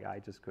just says like, I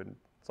just couldn't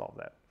solve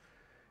that.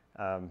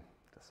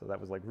 So that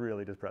was like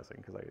really depressing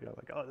because I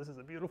like, oh, this is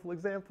a beautiful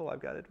example.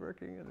 I've got it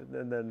working,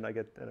 and then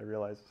I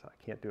realize I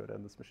can't do it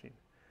on this machine.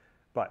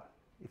 But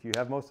if you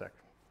have MOSEC,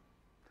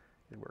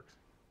 it works.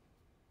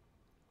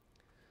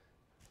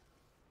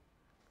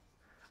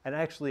 And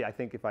actually, I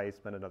think if I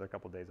spent another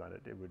couple days on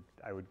it,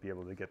 I would be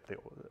able to get the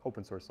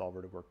open source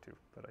solver to work too.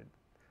 But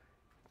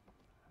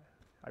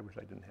I wish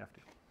I didn't have to.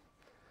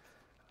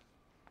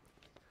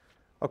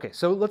 Okay,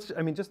 so let's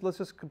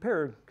just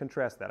compare and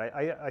contrast that.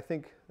 I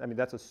think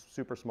that's a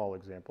super small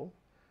example.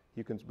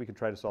 We can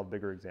try to solve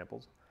bigger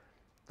examples.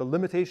 The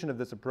limitation of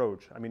this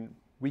approach,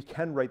 we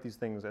can write these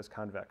things as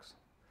convex.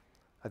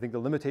 I think the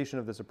limitation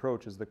of this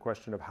approach is the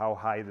question of how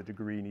high the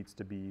degree needs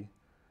to be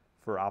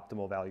for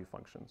optimal value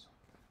functions.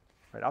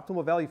 Right?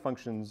 Optimal value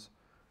functions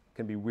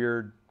can be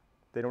weird.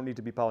 They don't need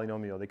to be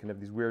polynomial. They can have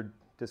these weird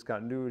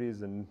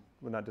discontinuities and,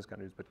 well, not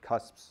discontinuities, but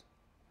cusps,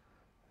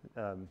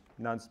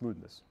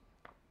 non-smoothness.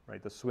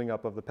 Right? The swing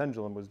up of the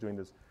pendulum was doing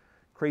this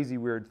crazy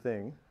weird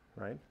thing,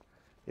 right?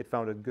 It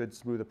found a good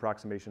smooth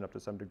approximation up to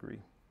some degree.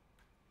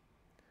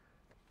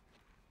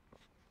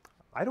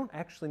 I don't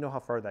actually know how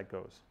far that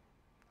goes.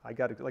 Like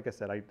I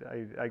said,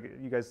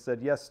 you guys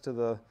said yes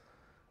to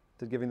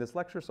giving this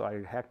lecture, so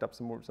I hacked up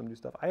some new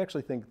stuff. I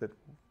actually think that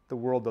the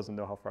world doesn't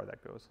know how far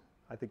that goes.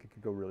 I think it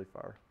could go really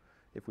far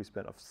if we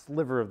spent a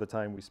sliver of the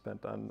time we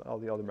spent on all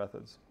the other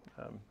methods.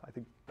 I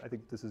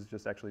think this is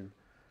just actually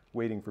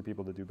waiting for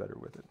people to do better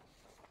with it.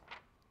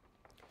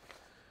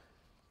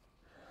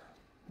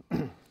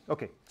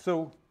 Okay,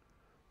 so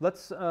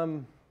let's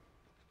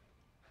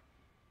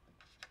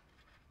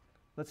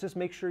just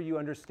make sure you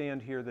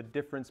understand here the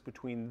difference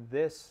between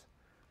this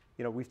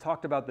we've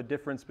talked about the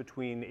difference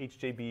between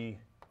HJB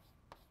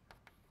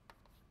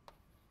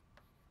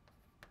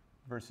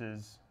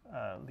versus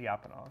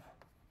Lyapunov.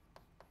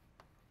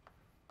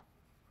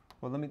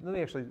 Well, let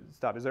me actually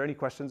stop. Is there any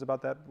questions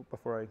about that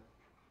before I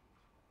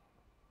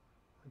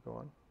go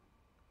on?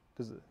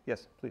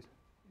 Yes, please. Is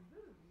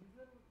there a reason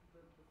that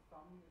the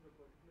sum is a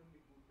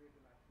particularly good way to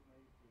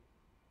maximize J?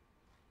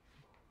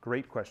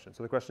 Great question.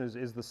 So the question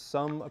is the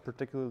sum a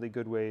particularly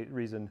good a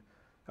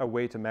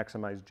way to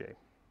maximize J?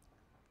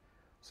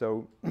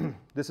 So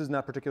this is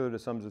not particular to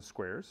sums of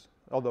squares,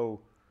 although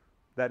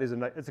that is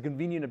it's a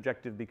convenient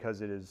objective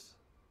because it is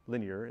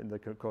linear in the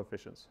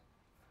coefficients.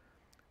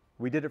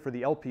 We did it for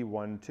the LP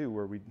one too,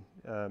 where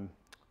I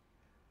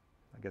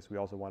guess we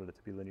also wanted it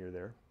to be linear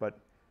there. But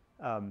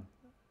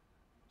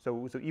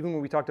so even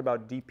when we talked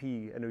about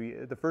dp,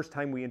 and the first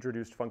time we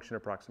introduced function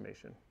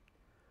approximation,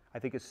 I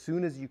think as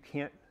soon as you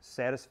can't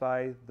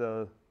satisfy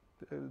the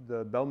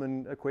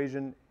Bellman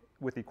equation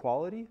with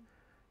equality,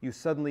 you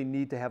suddenly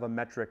need to have a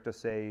metric to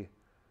say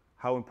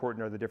how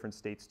important are the different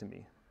states to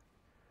me.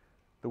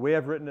 The way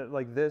I've written it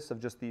like this,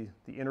 of just the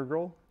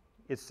integral,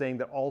 it's saying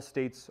that all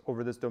states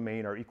over this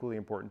domain are equally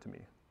important to me.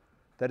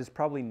 That is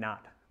probably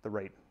not the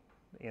right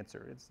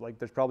answer. It's like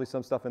there's probably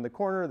some stuff in the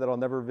corner that I'll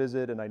never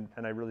visit, and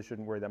I really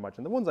shouldn't worry that much.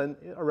 And the ones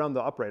around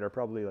the upright are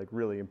probably like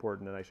really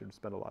important, and I should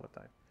spend a lot of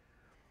time.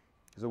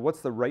 So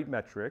what's the right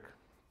metric?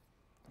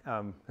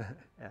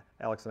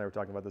 Alex and I were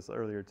talking about this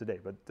earlier today,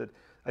 but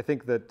I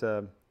think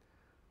that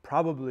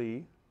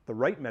probably the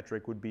right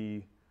metric would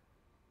be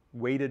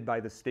weighted by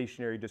the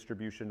stationary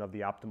distribution of the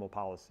optimal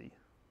policy.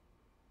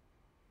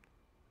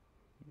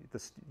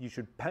 You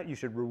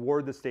should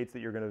reward the states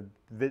that you're going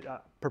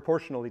to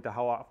proportionally to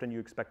how often you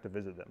expect to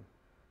visit them.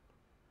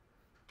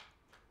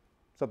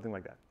 Something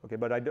like that. Okay,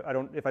 but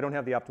if I don't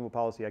have the optimal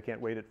policy, I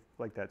can't weight it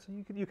like that. So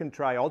you can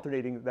try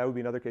alternating. That would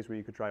be another case where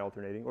you could try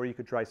alternating, or you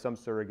could try some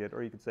surrogate,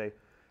 or you could say,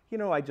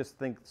 I just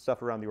think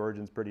stuff around the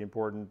origin is pretty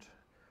important,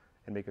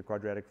 and make a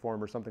quadratic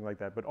form or something like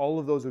that. But all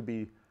of those would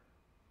be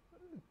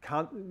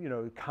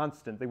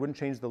constant. They wouldn't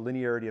change the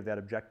linearity of that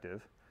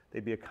objective.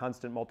 They'd be a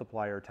constant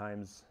multiplier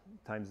times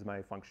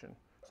my function.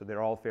 So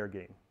they're all fair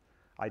game.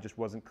 I just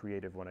wasn't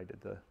creative when I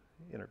did the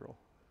integral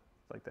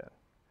like that.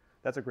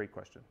 That's a great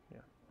question, yeah.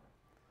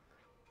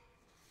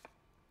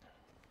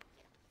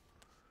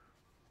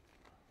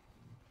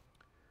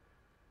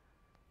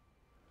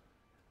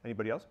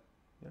 Anybody else?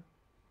 Yeah,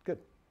 good.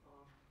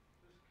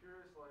 Just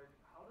curious,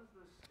 how does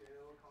this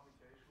scale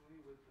computationally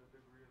with the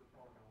degree of the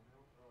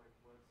polynomial? Or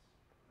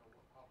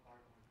how far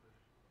can we push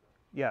stuff?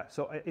 Yeah,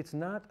 so it's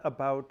not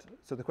about,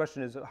 so the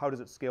question is, how does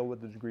it scale with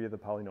the degree of the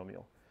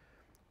polynomial?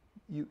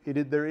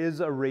 There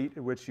is a rate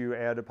at which you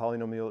add a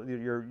polynomial,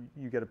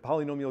 you get a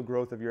polynomial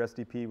growth of your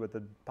SDP with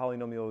the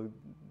polynomial,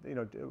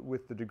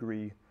 with the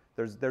degree.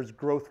 There's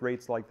growth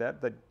rates like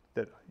that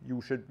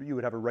you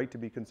would have a right to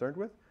be concerned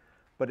with,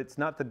 but it's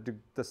not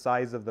the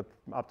size of the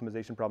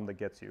optimization problem that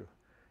gets you.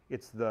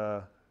 It's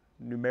the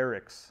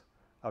numerics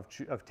of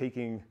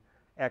taking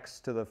x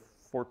to the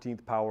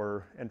 14th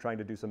power and trying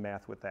to do some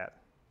math with that.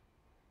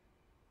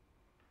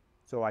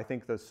 So I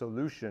think the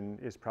solution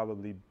is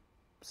probably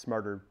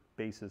smarter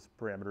basis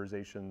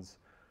parameterizations,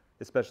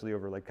 especially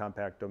over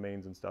compact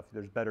domains and stuff.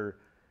 There's better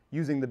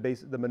using the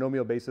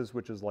monomial basis,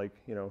 which is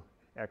x1,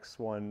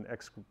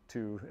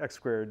 x2, x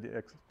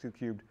squared, x2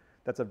 cubed.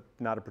 That's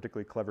not a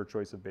particularly clever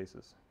choice of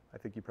basis. I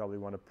think you probably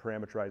want to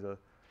parameterize a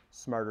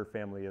smarter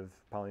family of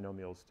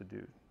polynomials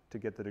to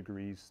get the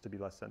degrees to be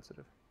less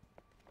sensitive.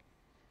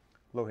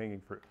 Low-hanging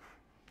fruit,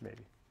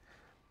 maybe.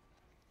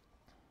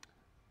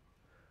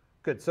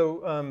 Good.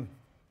 So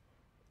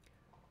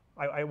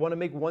I want to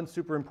make one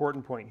super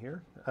important point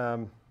here.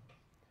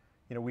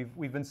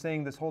 We've been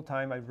saying this whole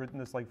time, I've written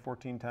this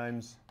 14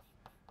 times,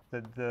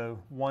 that the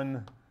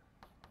one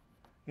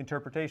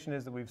interpretation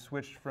is that we've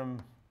switched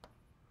from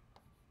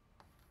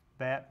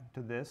that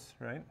to this,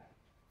 right?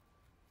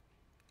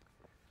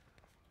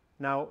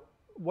 Now,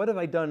 what have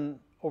I done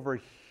over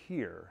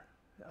here?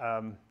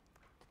 I've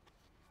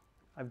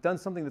done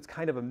something that's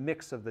kind of a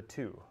mix of the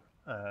two,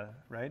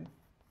 right?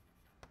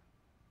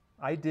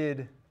 I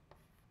did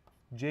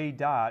J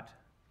dot.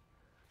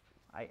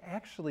 I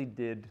actually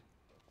did,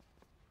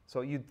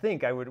 so you'd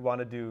think I would want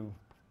to do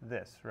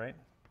this, right?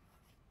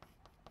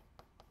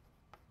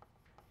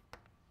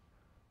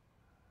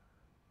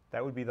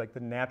 That would be the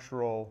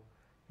natural,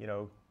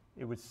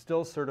 it would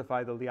still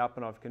certify the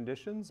Lyapunov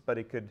conditions, but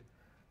it could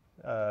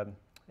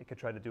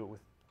try to do it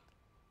with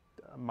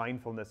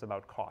mindfulness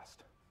about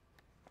cost.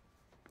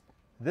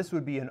 This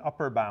would be an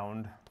upper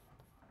bound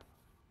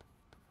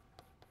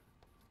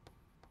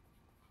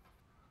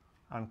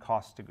on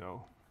cost to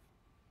go.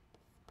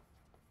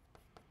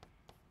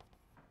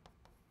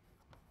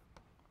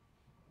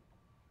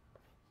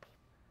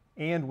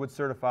 And would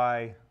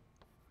certify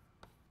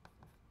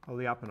a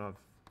Lyapunov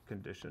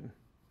condition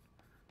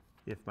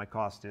if my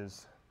cost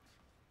is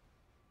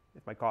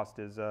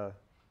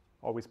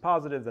always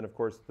positive, then of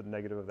course the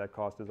negative of that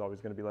cost is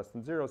always going to be less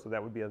than 0, so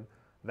that would be a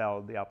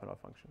valid Lyapunov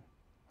function.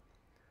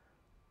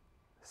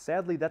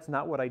 Sadly, that's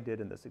not what I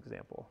did in this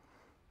example.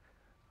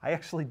 I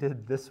actually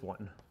did this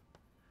one.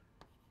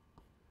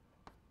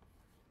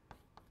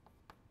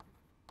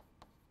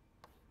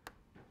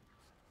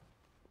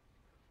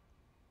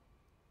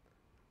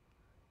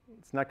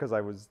 It's not because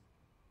I was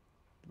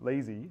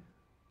lazy.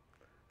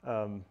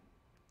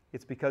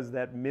 It's because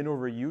that min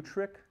over u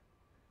trick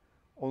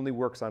only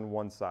works on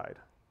one side.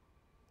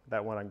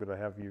 That one I'm going to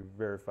have you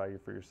verify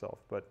for yourself.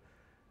 But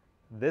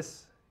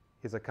this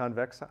is a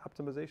convex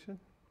optimization.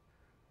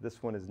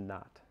 This one is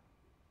not.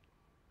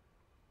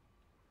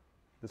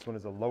 This one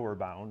is a lower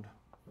bound.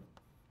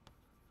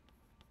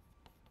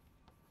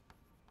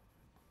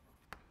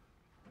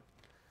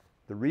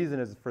 The reason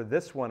is for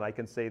this one, I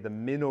can say the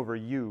min over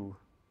u,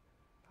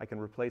 I can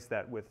replace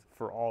that with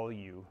for all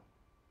u.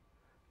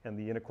 And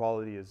the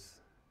inequality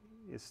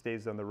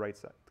stays on the right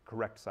side, the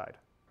correct side.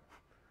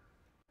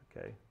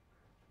 Okay.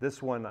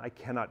 This one, I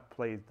cannot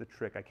play the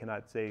trick. I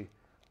cannot say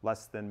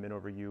less than min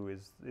over u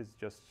is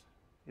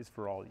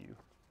for all u.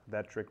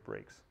 That trick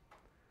breaks.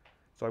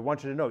 So I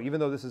want you to know, even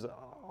though this is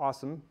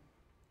awesome,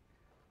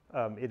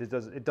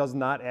 it does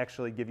not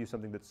actually give you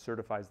something that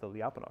certifies the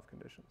Lyapunov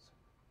conditions.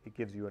 It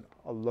gives you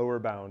a lower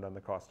bound on the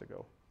cost to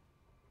go.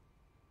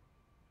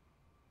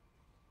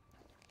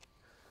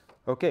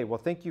 Okay, well,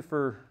 thank you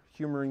for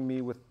humoring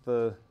me with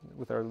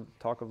our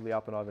talk of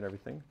Lyapunov and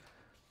everything.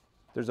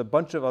 There's a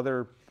bunch of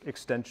other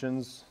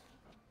extensions,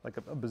 like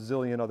a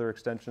bazillion other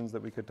extensions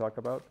that we could talk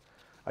about.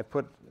 I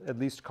put at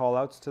least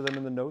call-outs to them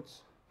in the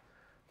notes.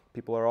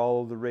 People are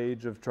all the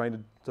rage of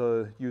trying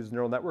to use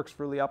neural networks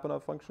for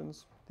Lyapunov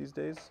functions these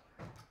days.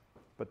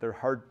 But they're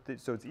hard,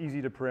 so it's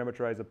easy to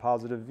parameterize a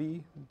positive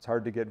v. It's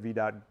hard to get v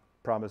dot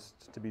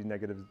promised to be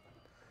negative.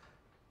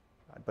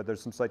 But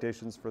there's some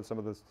citations for some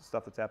of the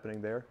stuff that's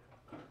happening there.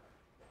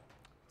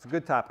 It's a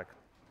good topic.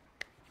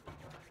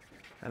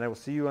 And I will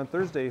see you on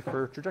Thursday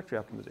for trajectory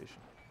optimization.